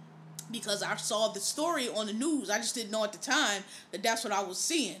that because I saw the story on the news. I just didn't know at the time that that's what I was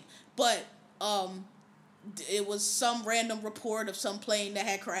seeing. But it was some random report of some plane that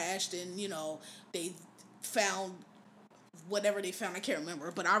had crashed, and they found whatever they found. I can't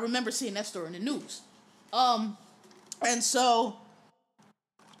remember, but I remember seeing that story in the news. And so,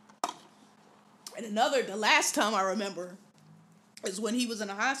 the last time I remember is when he was in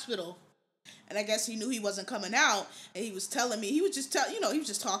the hospital, and I guess he knew he wasn't coming out, and he was telling me, he was just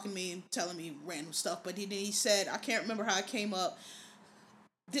talking to me and telling me random stuff. But he said, I can't remember how it came up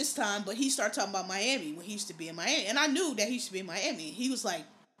this time, but he started talking about Miami, when he used to be in Miami. And I knew that he used to be in Miami. He was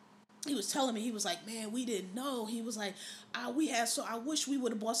telling me, he was like, man, we didn't know. He was like, I wish we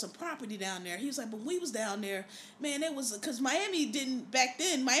would have bought some property down there. He was like, but we was down there, man, it was, because Miami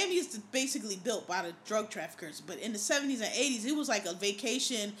is basically built by the drug traffickers. But in the 70s and 80s, it was like a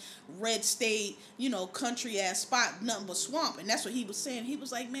vacation, red state, country ass spot, nothing but swamp. And that's what he was saying. He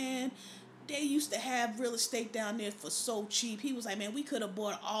was like, man, they used to have real estate down there for so cheap. He was like, man, we could have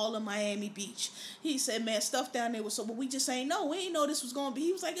bought all of Miami Beach. He said, man, stuff down there was so, but we just ain't know. We ain't know this was going to be.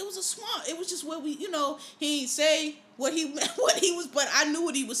 He was like, it was a swamp. It was just where he ain't say what he was, but I knew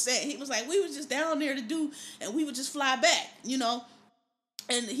what he was saying. He was like, we was just down there to do, and we would just fly back,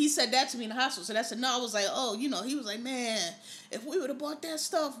 And he said that to me in the hospital. So that's no. I was like, oh, he was like, man, if we would have bought that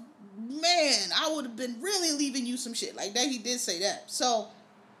stuff, man, I would have been really leaving you some shit like that. He did say that. So,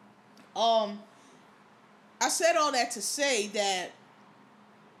 I said all that to say that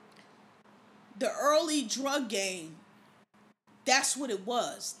the early drug game, that's what it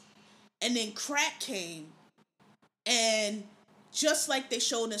was. And then crack came, and just like they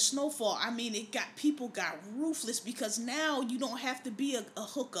showed in Snowfall, I mean, people got ruthless, because now you don't have to be a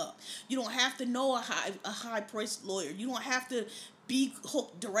hookup. You don't have to know a high priced lawyer. You don't have to be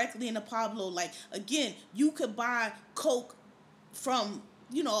hooked directly into Pablo. Like, again, you could buy coke from,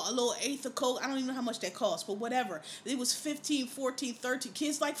 a little eighth of coke. I don't even know how much that cost, but whatever. It was 15, 14, 13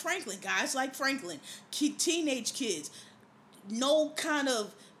 kids like Franklin, guys like Franklin, teenage kids. No kind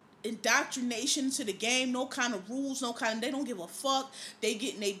of indoctrination to the game, no kind of rules, they don't give a fuck. They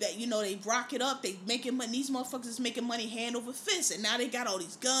rock it up, they making money. These motherfuckers is making money hand over fist, and now they got all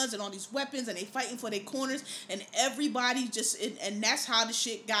these guns and all these weapons, and they fighting for their corners, and everybody and that's how the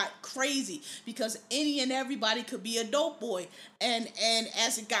shit got crazy, because any and everybody could be a dope boy, and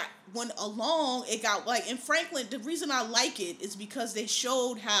as it went along, it got like, in Franklin, the reason I like it is because they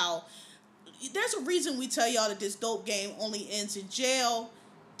showed how there's a reason we tell y'all that this dope game only ends in jail,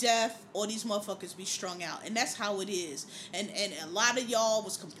 death, or these motherfuckers be strung out, and that's how it is. And a lot of y'all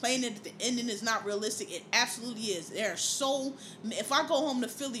was complaining that the ending is not realistic. It absolutely is. There are if I go home to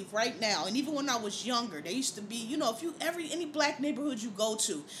Philly right now, and even when I was younger, there used to be, if you any black neighborhood you go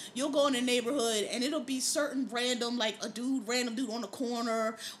to, you'll go in a neighborhood and it'll be certain random, like random dude on the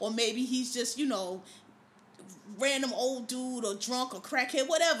corner, or maybe he's just, random old dude or drunk or crackhead,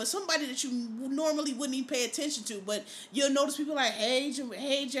 whatever, somebody that you normally wouldn't even pay attention to, but you'll notice people like, hey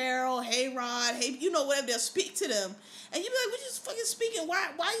Gerald, hey Rod, hey, whatever, they'll speak to them, and you'll be like, we're just fucking speaking, why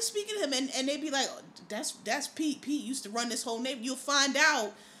are you speaking to him, and they'd be like, oh, that's Pete used to run this whole neighborhood. You'll find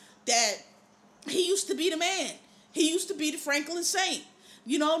out that he used to be the man, he used to be the Franklin Saint.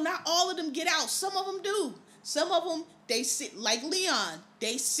 Not all of them get out, some of them do, some of them, they sit like Leon,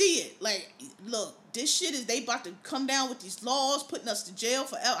 they see it, like, look, this shit is, they about to come down with these laws, putting us to jail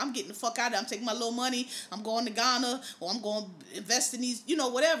forever. I'm getting the fuck out of there. I'm taking my little money. I'm going to Ghana, or I'm going to invest in these,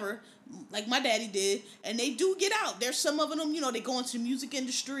 whatever, like my daddy did. And they do get out. There's some of them, they go into the music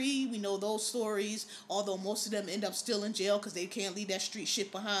industry. We know those stories, although most of them end up still in jail because they can't leave that street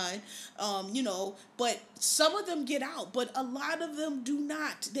shit behind. But some of them get out, but a lot of them do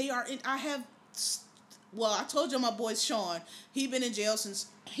not. I told you my boy Sean, he been in jail since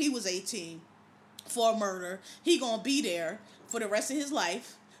he was 18. For murder. He gonna be there for the rest of his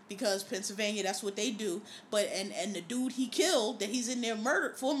life, because Pennsylvania, that's what they do. But and the dude he killed, that he's in there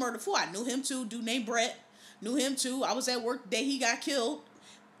murder for, I knew him too. Dude named Brett, knew him too. I was at work the day he got killed.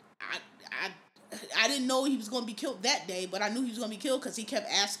 I didn't know he was gonna be killed that day, but I knew he was gonna be killed because he kept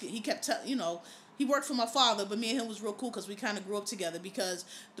asking. He kept he worked for my father, but me and him was real cool because we kind of grew up together, because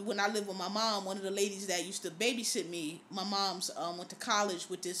when I lived with my mom, one of the ladies that used to babysit me, my mom's went to college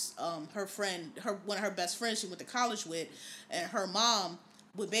with this, her friend, one of her best friends she went to college with, and her mom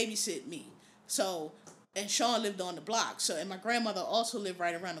would babysit me. So, and Sean lived on the block. So, and my grandmother also lived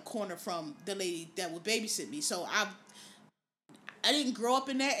right around the corner from the lady that would babysit me. So I didn't grow up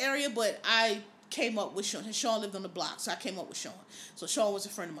in that area, but I came up with Sean. Sean lived on the block, so I came up with Sean. So Sean was a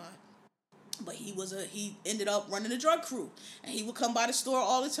friend of mine. But he ended up running a drug crew, and he would come by the store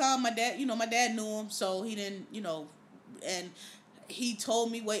all the time. My dad knew him, so he didn't, and he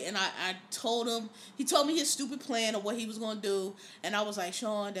told me, and I told him, he told me his stupid plan of what he was going to do, and I was like,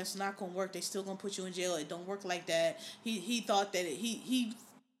 Sean, that's not going to work. They still going to put you in jail. It don't work like that. He thought that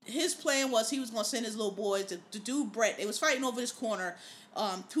his plan was he was going to send his little boys to do Brett. They was fighting over this corner,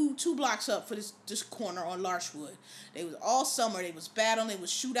 two blocks up for this corner on Larchwood. They was all summer. They was battling. They was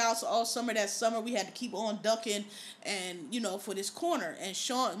shootouts all summer. That summer we had to keep on ducking, and for this corner. And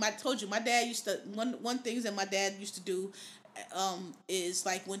Sean, I told you, my dad used to one things that my dad used to do. Is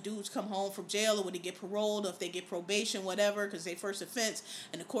like when dudes come home from jail, or when they get paroled, or if they get probation, whatever, because they first offense,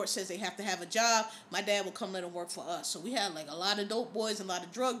 and the court says they have to have a job, my dad will come let them work for us. So we had like a lot of dope boys and a lot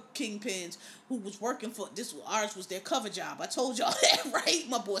of drug kingpins who was working for this. Ours was their cover job. I told y'all that, right?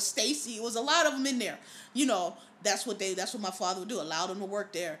 My boy Stacy, it was a lot of them in there. That's what my father would do. Allow them to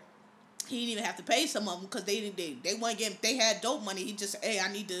work there. He didn't even have to pay some of them because they weren't getting. They had dope money. He just, hey,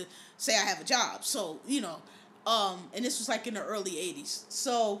 I need to say I have a job. So and this was like in the early 80s.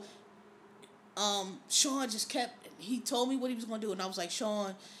 So, Sean just he told me what he was going to do. And I was like,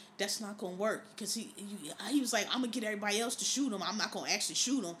 Sean, that's not going to work. Because he was like, I'm going to get everybody else to shoot him. I'm not going to actually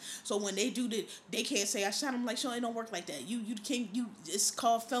shoot him. So when they do that, they can't say I shot him. I'm like, Sean, it don't work like that. It's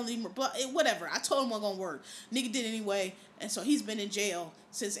called felony, whatever. I told him it wasn't going to work. Nigga did anyway. And so he's been in jail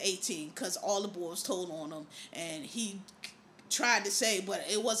since 18 because all the boys told on him. And he tried to say, but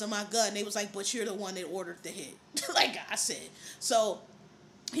it wasn't my gun. They was like, but you're the one that ordered the hit. Like I said. So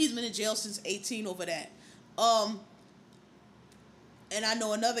he's been in jail since 18 over that. And I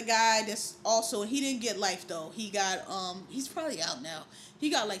know another guy that's also, he didn't get life though. He got, he's probably out now. He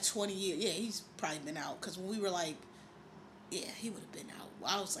got like 20 years. Yeah, he's probably been out. Because when we were like, yeah, he would have been out.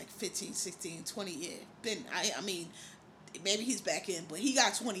 I was like 15, 16, 20 years. I mean, maybe he's back in, but he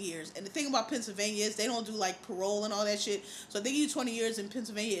got 20 years. And the thing about Pennsylvania is they don't do like parole and all that shit. So if they give you 20 years in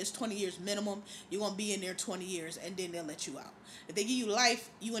Pennsylvania, it's 20 years minimum. You're going to be in there 20 years and then they'll let you out. If they give you life,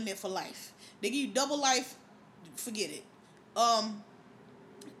 you in there for life. They give you double life, forget it.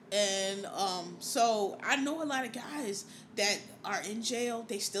 So I know a lot of guys that are in jail.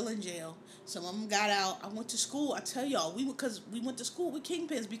 They still in jail. Some of them got out. I went to school. I tell y'all, we went to school with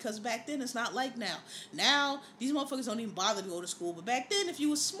kingpins because back then it's not like now. Now these motherfuckers don't even bother to go to school. But back then, if you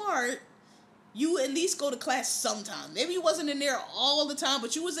was smart, you at least go to class sometime. Maybe you wasn't in there all the time,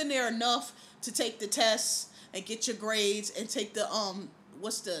 but you was in there enough to take the tests and get your grades and take the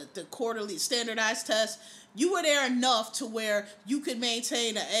the quarterly standardized test. You were there enough to where you could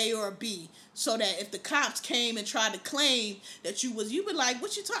maintain an A or a B, so that if the cops came and tried to claim that you'd be like,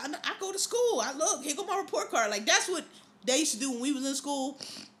 what you talking? I go to school. I look, here go my report card. Like, that's what they used to do when we was in school.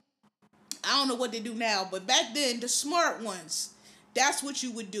 I don't know what they do now, but back then, the smart ones, that's what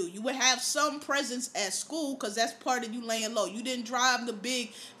you would do. You would have some presence at school because that's part of you laying low. You didn't drive the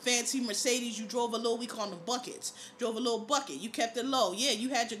big fancy Mercedes. You drove a little, we call them buckets. Drove a little bucket. You kept it low. Yeah, you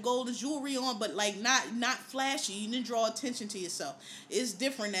had your gold and jewelry on, but like not flashy. You didn't draw attention to yourself. It's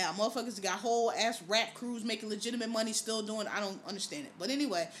different now. Motherfuckers got whole ass rap crews making legitimate money, still doing. I don't understand it. But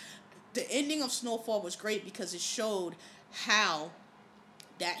anyway, the ending of Snowfall was great because it showed how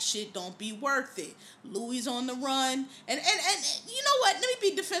that shit don't be worth it. Louis on the run. And you know what? Let me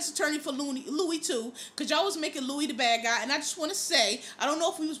be defense attorney for Louis too. Because y'all was making Louis the bad guy. And I just want to say, I don't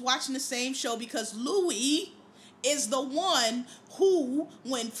know if we was watching the same show because Louis is the one who,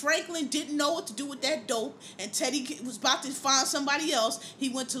 when Franklin didn't know what to do with that dope and Teddy was about to find somebody else, he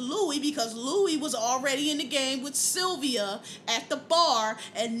went to Louis because Louis was already in the game with Sylvia at the bar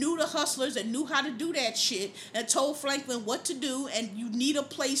and knew the hustlers and knew how to do that shit and told Franklin what to do, and you need a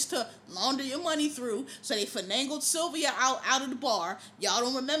place to launder your money through. So they finagled Sylvia out of the bar. Y'all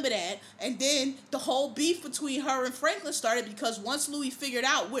don't remember that. And then the whole beef between her and Franklin started because once Louis figured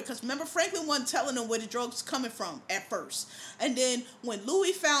out where, because remember Franklin wasn't telling them where the drugs was coming from at first. And then when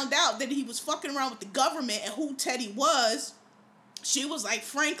Louis found out that he was fucking around with the government and who Teddy was, she was like,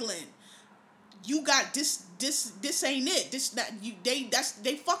 Franklin, you got this ain't it. This not you.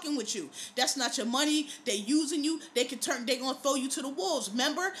 They fucking with you. That's not your money. They using you. They gonna throw you to the wolves.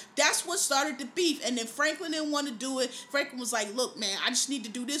 Remember? That's what started the beef. And then Franklin didn't want to do it. Franklin was like, look, man, I just need to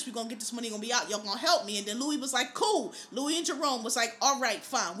do this. We're gonna get this money, gonna be out. Y'all gonna help me. And then Louis was like, cool. Louis and Jerome was like, all right,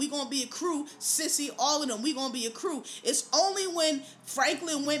 fine. We gonna be a crew. Sissy, all of them. We gonna be a crew. It's only when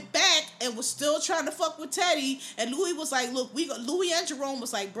Franklin went back and was still trying to fuck with Teddy, and Louis was like, look, Louis and Jerome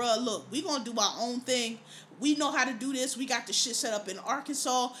was like, bruh, look, we gonna do our own thing. We know how to do this. We got the shit set up in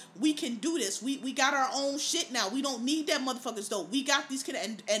Arkansas. We can do this. We got our own shit now. We don't need that motherfuckers though. We got these kids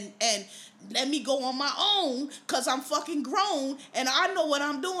and let me go on my own because I'm fucking grown and I know what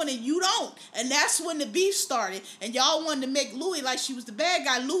I'm doing and you don't. And that's when the beef started. And y'all wanted to make Louis like she was the bad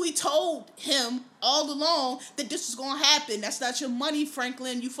guy. Louis told him all along that this was going to happen. That's not your money,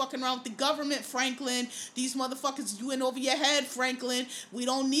 Franklin. You fucking around with the government, Franklin. These motherfuckers, you in over your head, Franklin. We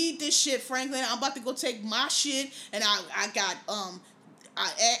don't need this shit, Franklin. I'm about to go take my shit. And I got,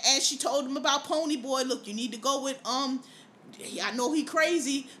 and she told him about Pony Boy. Look, you need to go with, I know he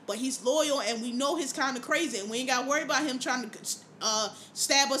crazy, but he's loyal, and we know he's kind of crazy, and we ain't got to worry about him trying to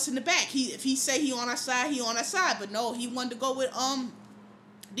stab us in the back. If he say he on our side, he on our side. But no, he wanted to go with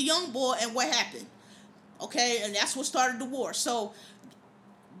the young boy, and what happened? Okay, and that's what started the war. So,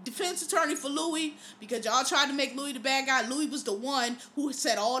 defense attorney for Louis, because y'all tried to make Louis the bad guy. Louis was the one who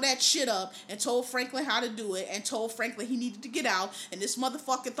set all that shit up and told Franklin how to do it and told Franklin he needed to get out. And this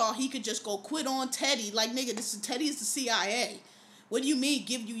motherfucker thought he could just go quit on Teddy. Like, nigga, Teddy is the CIA. What do you mean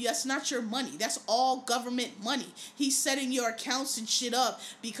give you? That's not your money. That's all government money. He's setting your accounts and shit up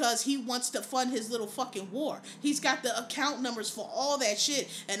because he wants to fund his little fucking war. He's got the account numbers for all that shit.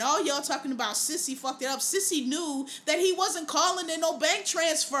 And all y'all talking about Sissy fucked it up. Sissy knew that he wasn't calling in no bank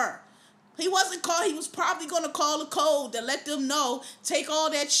transfer. He was probably going to call a code to let them know, take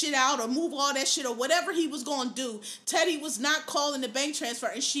all that shit out or move all that shit or whatever he was going to do. Teddy was not calling the bank transfer,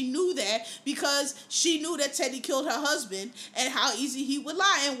 and she knew that because she knew that Teddy killed her husband and how easy he would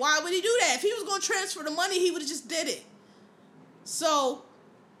lie. And why would he do that? If he was going to transfer the money, he would have just did it. So,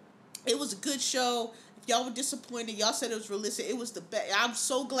 it was a good show. If y'all were disappointed. Y'all said it was realistic. It was the best. I'm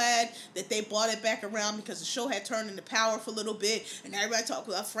so glad that they brought it back around because the show had turned into Power for a little bit, and everybody talked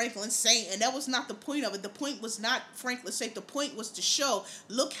about Franklin Saint, and that was not the point of it. The point was not Franklin Saint. The point was to show,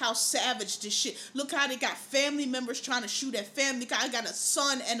 look how savage this shit. Look how they got family members trying to shoot at family. I got a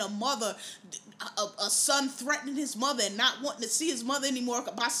son and a mother. A son threatening his mother and not wanting to see his mother anymore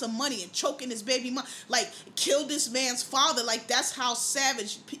by some money and choking his baby mom. Like, killed this man's father. Like, that's how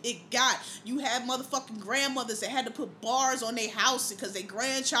savage it got. You had motherfucking grandmothers that had to put bars on their house because their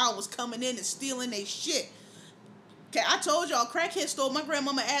grandchild was coming in and stealing their shit. Okay, I told y'all, crackhead stole my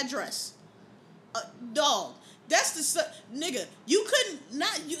grandmama's address. Dog. That's the nigga. You couldn't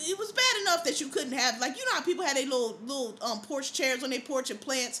not. It was bad enough that you couldn't have, like, you know how people had their little porch chairs on their porch and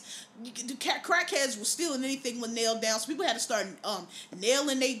plants. The crackheads were stealing anything with nailed down, so people had to start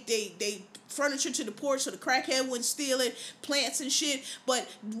nailing they furniture to the porch so the crackhead wouldn't steal it, plants and shit. But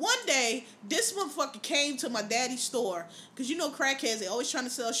one day, this motherfucker came to my daddy's store, because you know crackheads, they always trying to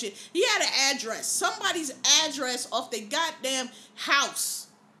sell shit. He had an address, somebody's address off their goddamn house,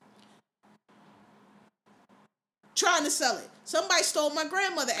 trying to sell it. Somebody stole my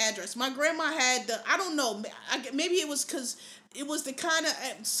grandmother's address. My grandma had I don't know, maybe it was because it was the kind of,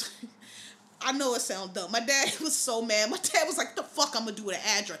 I know it sounds dumb. My dad was so mad. My dad was like, the fuck I'm going to do with the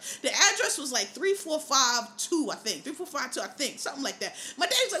address? The address was like 3452, I think. 3452, I think. Something like that. My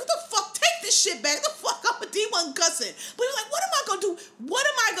dad was like, what the fuck? Take this shit back. The fuck I'm a D1 cussing. But he was like, what am I going to do? What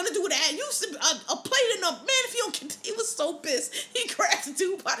am I going to do with the address? You used to a plate in them. Man, if you don't get, he was so pissed. He grabbed the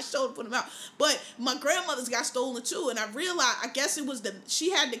dude by the shoulder, put him out. But my grandmother's got stolen too. And I realized, I guess it was she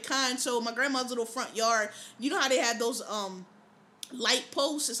had the kind, so my grandmother's little front yard, you know how they had those light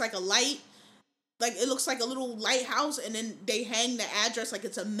posts? It's like a light. Like, it looks like a little lighthouse, and then they hang the address like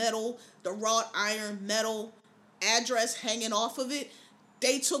it's a metal, the wrought iron metal address hanging off of it.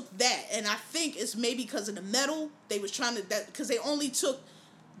 They took that, and I think it's maybe because of the metal, they was trying to, because they only took,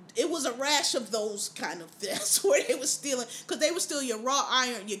 it was a rash of those kind of things where they was stealing, because they would steal your wrought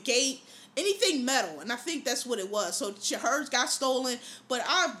iron, your gate, anything metal, and I think that's what it was. So hers got stolen, but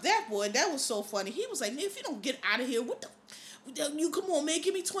that boy, that was so funny. He was like, if you don't get out of here, what the, you come on, man,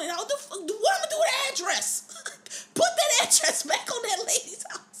 give me $20. What am I gonna do with the address? Put that address back on that lady's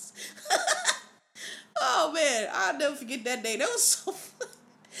house. Oh man, I'll never forget that day. That was so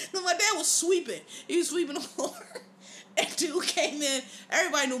funny. My dad was sweeping. He was sweeping the floor. That dude came in.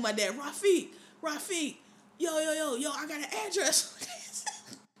 Everybody knew my dad. Rafiq. Yo, I got an address.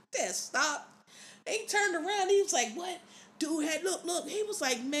 Dad, stop. He turned around. He was like, what? Dude had, look, he was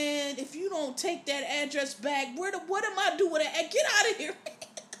like, man, if you don't take that address back, what am I doing with it? Get out of here.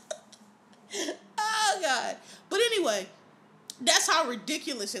 Oh, God. But anyway, that's how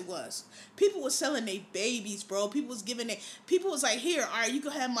ridiculous it was. People were selling their babies, bro. People was like, here, all right, you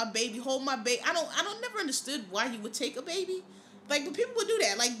can have my baby, hold my baby. I don't never understood why you would take a baby. Like, but people would do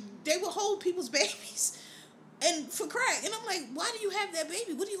that. Like, they would hold people's babies and for crack. And I'm like, why do you have that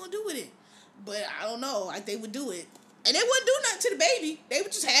baby? What are you going to do with it? But I don't know. Like, they would do it. And they wouldn't do nothing to the baby. They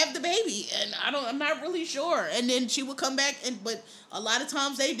would just have the baby. And I'm not really sure. And then she would come back, but a lot of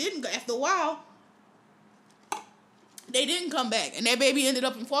times they didn't. After a while, they didn't come back. And that baby ended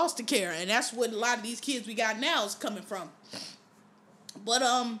up in foster care. And that's what a lot of these kids we got now is coming from. But,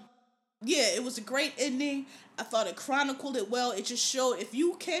 yeah, it was a great ending. I thought it chronicled it well. It just showed, if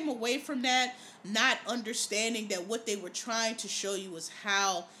you came away from that not understanding that what they were trying to show you was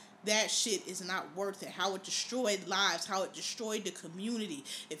how that shit is not worth it, how it destroyed lives, how it destroyed the community.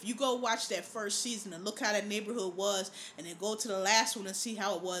 If you go watch that first season and look how that neighborhood was, and then go to the last one and see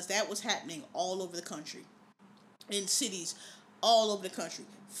how it was, that was happening all over the country. In cities all over the country.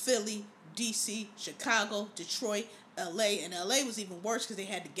 Philly, DC, Chicago, Detroit, LA. And LA was even worse because they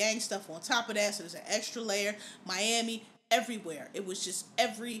had the gang stuff on top of that, so there's an extra layer. Miami, everywhere. It was just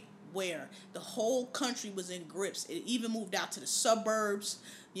everywhere. The whole country was in grips. It even moved out to the suburbs,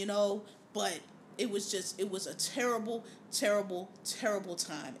 you know, but it was a terrible, terrible, terrible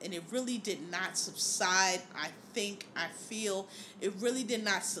time. And it really did not subside. I feel it really did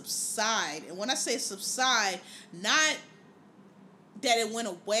not subside. And when I say subside, not that it went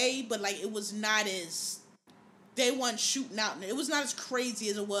away, but like it was not as, they weren't shooting out. It was not as crazy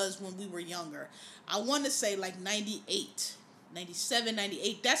as it was when we were younger. I want to say like 98. 97,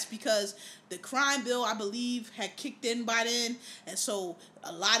 98. That's because the crime bill, I believe, had kicked in by then, and so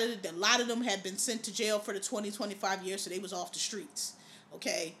a lot of them had been sent to jail for the 20-25 years, so they was off the streets.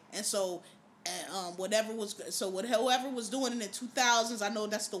 Okay, and so whoever was doing it in the 2000s, I know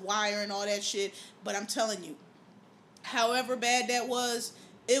that's The Wire and all that shit, but I'm telling you, however bad that was,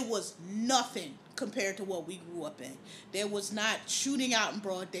 it was nothing compared to what we grew up in. There was not shooting out in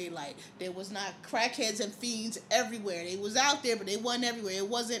broad daylight. There was not crackheads and fiends everywhere. They was out there, but they wasn't everywhere. It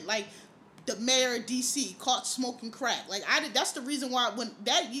wasn't like the mayor of DC caught smoking crack. Like, that's the reason why when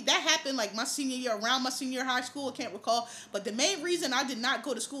that happened, like my senior year, around my senior year of high school, I can't recall. But the main reason I did not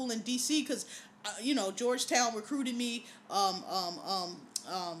go to school in DC, because, Georgetown recruited me.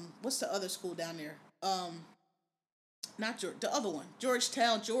 What's the other school down there? Not George, the other one.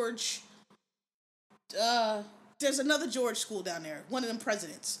 Georgetown, George. There's another George school down there. One of them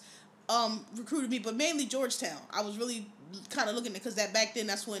presidents recruited me, but mainly Georgetown. I was really kind of looking at, because back then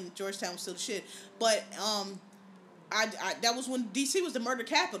that's when Georgetown was still the shit. But I that was when DC was the murder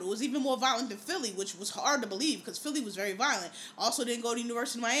capital. It was even more violent than Philly, which was hard to believe because Philly was very violent. Also didn't go to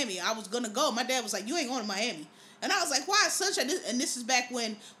University of Miami. I was gonna go. My dad was like, "You ain't going to Miami," and I was like, "Why, Sunshine?" And this is back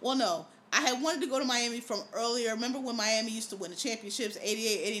when. Well, no. I had wanted to go to Miami from earlier. Remember when Miami used to win the championships,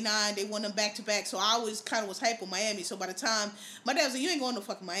 88, 89, they won them back-to-back, so I always kind of was hype on Miami. So by the time, my dad was like, "You ain't going to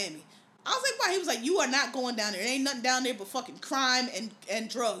fucking Miami." I was like, "Why?" He was like, "You are not going down there. There ain't nothing down there but fucking crime and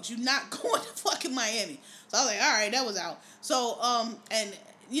drugs. You're not going to fucking Miami." So I was like, all right, that was out. So,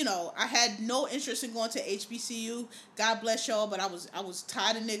 I had no interest in going to HBCU. God bless y'all, but I was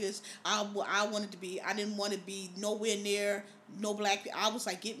tired of niggas. I didn't want to be nowhere near no black people. I was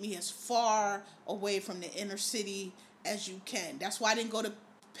like, get me as far away from the inner city as you can. That's why I didn't go to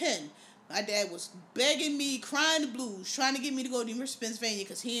Penn. My dad was begging me, crying the blues, trying to get me to go to the University of Pennsylvania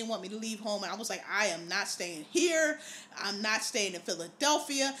because he didn't want me to leave home. And I was like, I am not staying here. I'm not staying in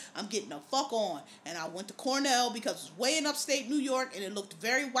Philadelphia. I'm getting the fuck on. And I went to Cornell because it was way in upstate New York and it looked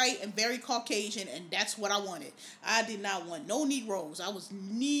very white and very Caucasian, and that's what I wanted. I did not want no Negroes. I was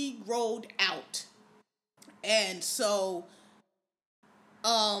Negroed out. And so,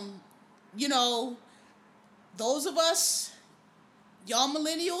 those of us, y'all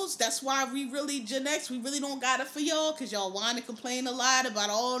millennials, that's why we really, Gen X, we really don't got it for y'all, because y'all whine and complain a lot about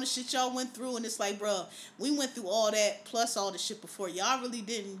all the shit y'all went through, and it's like, bro, we went through all that, plus all the shit before. Y'all really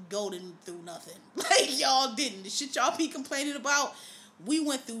didn't go through nothing. Like, y'all didn't. The shit y'all be complaining about, we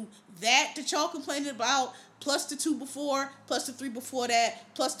went through that y'all complaining about, plus the 2 before, plus the 3 before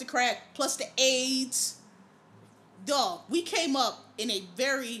that, plus the crack, plus the AIDS. Dog, we came up in a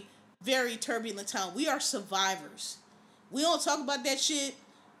very, very turbulent time. We are survivors. We don't talk about that shit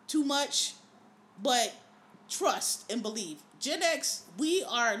too much, but trust and believe. Gen X, we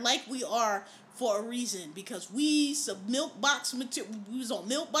are like we are for a reason, because we some milk box material. We was on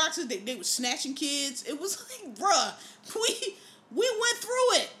milk boxes. They were snatching kids. It was like, bruh, we went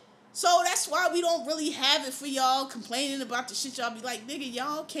through it. So that's why we don't really have it for y'all complaining about the shit. Y'all be like, nigga,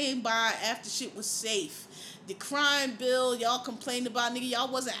 y'all came by after shit was safe. The crime bill, y'all complained about, nigga,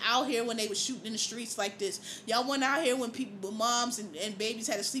 y'all wasn't out here when they was shooting in the streets like this. Y'all wasn't out here when people, with moms and babies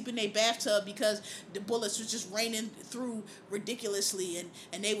had to sleep in their bathtub because the bullets was just raining through ridiculously,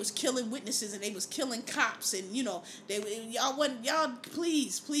 and they was killing witnesses, and they was killing cops, and y'all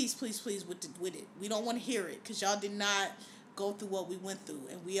please with it. We don't want to hear it, because y'all did not go through what we went through,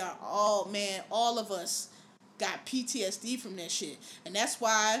 and we are all of us got PTSD from that shit, and that's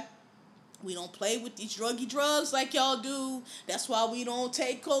why we don't play with these druggy drugs like y'all do. That's why we don't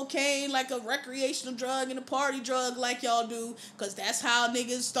take cocaine like a recreational drug and a party drug like y'all do. Because that's how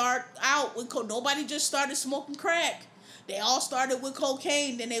niggas start out. Nobody just started smoking crack. They all started with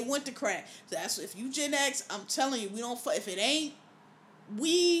cocaine, then they went to crack. So that's, if you Gen X, I'm telling you, we don't, if it ain't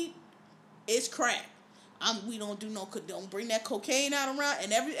weed, it's crack. We don't do don't bring that cocaine out around.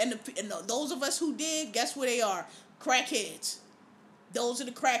 And those of us who did, guess where they are? Crackheads. Those are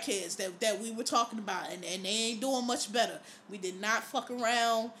the crackheads that we were talking about, and they ain't doing much better. We did not fuck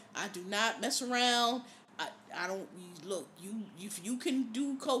around. I do not mess around. I don't, look, if you can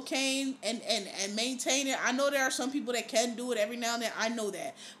do cocaine and maintain it, I know there are some people that can do it every now and then, I know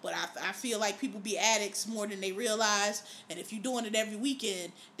that, but I feel like people be addicts more than they realize, and if you're doing it every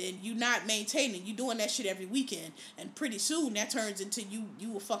weekend, then you're not maintaining, you're doing that shit every weekend, and pretty soon that turns into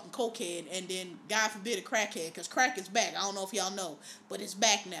you a fucking cokehead, and then, God forbid, a crackhead, because crack is back. I don't know if y'all know, but it's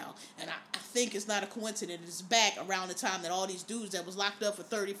back now, and I think it's not a coincidence, it's back around the time that all these dudes that was locked up for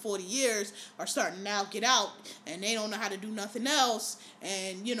 30, 40 years are starting to now get out, and they don't know how to do nothing else,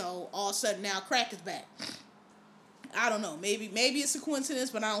 and all of a sudden now crack is back. I don't know, maybe it's a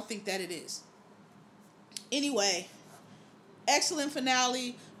coincidence, but I don't think that it is. Anyway, excellent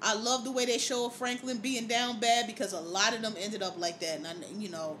finale. I love the way they show Franklin being down bad because a lot of them ended up like that. And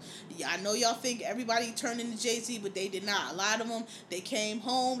I know y'all think everybody turned into Jay-Z, but they did not. A lot of them, they came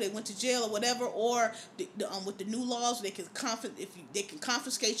home, they went to jail or whatever, or with the new laws, they can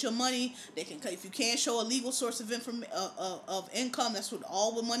confiscate your money. If you can't show a legal source of income, that's what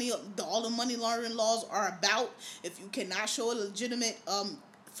all the money laundering laws are about. If you cannot show a legitimate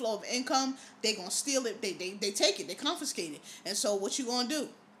flow of income, they gonna steal it. They take it. They confiscate it. And so what you gonna do?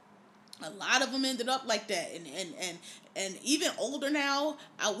 A lot of them ended up like that, and even older now.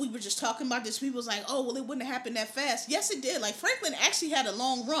 We were just talking about this. People was like, "Oh, well, it wouldn't have happened that fast." Yes, it did. Like Franklin actually had a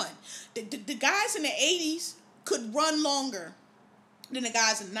long run. The guys in the 80s could run longer than the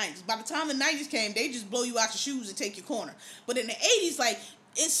guys in the 90s. By the time the 90s came, they just blow you out your shoes and take your corner. But in the 80s, like,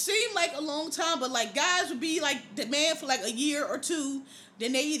 it seemed like a long time, but like guys would be like the man for like a year or two.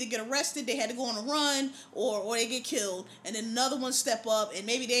 Then they either get arrested, they had to go on a run, or they get killed. And then another one step up, and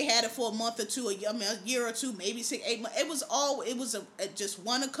maybe they had it for a month or two, a year or two, maybe 6, 8 months. It was just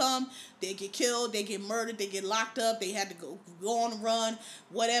one to come. They get killed, they get murdered, they get locked up. They had to go on a run,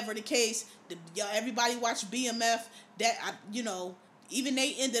 whatever the case. Everybody watched BMF. Even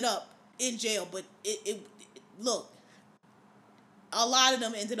they ended up in jail. But look, a lot of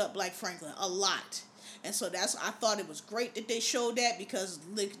them ended up like Franklin, a lot. And so I thought it was great that they showed that, because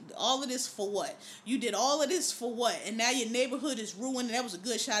like, all of this for what? You did all of this for what? And now your neighborhood is ruined. And that was a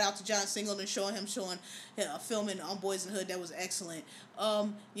good shout out to John Singleton showing filming on Boys in the Hood. That was excellent.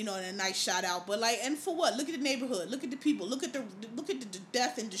 And a nice shout out. But like, and for what? Look at the neighborhood. Look at the people. Look at the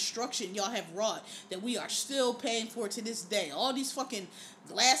death and destruction y'all have wrought that we are still paying for to this day. All these fucking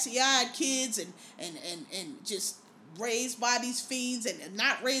glassy-eyed kids and just raised by these fiends and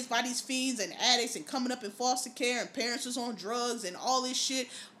not raised by these fiends and addicts and coming up in foster care, and parents was on drugs and all this shit,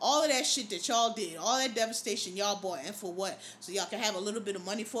 all of that shit that y'all did, all that devastation y'all bought, and for what? So y'all can have a little bit of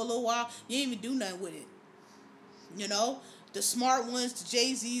money for a little while? You ain't even do nothing with it. The smart ones, the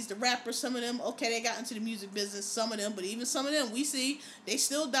Jay-Z's, the rappers, some of them, okay, they got into the music business, some of them, but even some of them, we see, they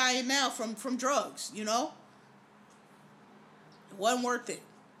still dying now from drugs, It wasn't worth it.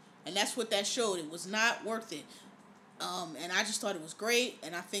 And that's what that showed. It was not worth it. And I just thought it was great,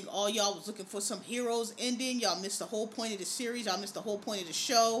 and I think all y'all was looking for some heroes ending. Y'all missed the whole point of the series. Y'all missed the whole point of the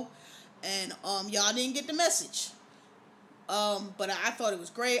show, and y'all didn't get the message. But I thought it was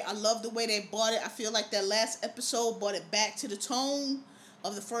great. I love the way they brought it. I feel like that last episode brought it back to the tone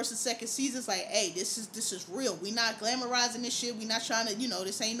of the first and second seasons. Like, hey, this is real. We not glamorizing this shit. We not trying to,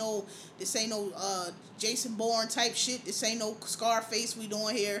 this ain't no Jason Bourne type shit. This ain't no Scarface we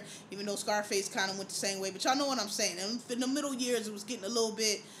doing here. Even though Scarface kind of went the same way, but y'all know what I'm saying. And in the middle years, it was getting a little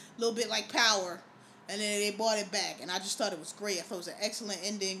bit like Power, and then they brought it back. And I just thought it was great. I thought it was an excellent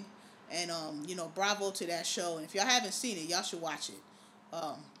ending, and bravo to that show. And if y'all haven't seen it, y'all should watch it.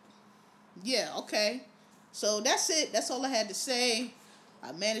 Yeah, okay. So that's it. That's all I had to say.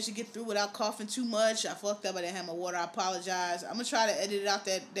 I managed to get through without coughing too much. I fucked up. I didn't have my water. I apologize. I'm going to try to edit out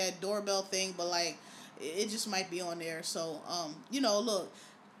that doorbell thing, but, like, it just might be on there. So, look,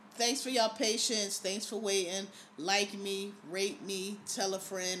 thanks for y'all patience. Thanks for waiting. Like me, rate me, tell a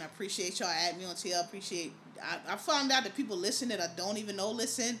friend. I appreciate y'all adding me on TL. I found out that people listen that I don't even know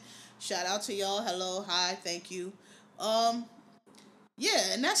listen. Shout out to y'all. Hello, hi, thank you.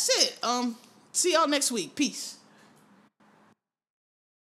 Yeah, and that's it. See y'all next week. Peace.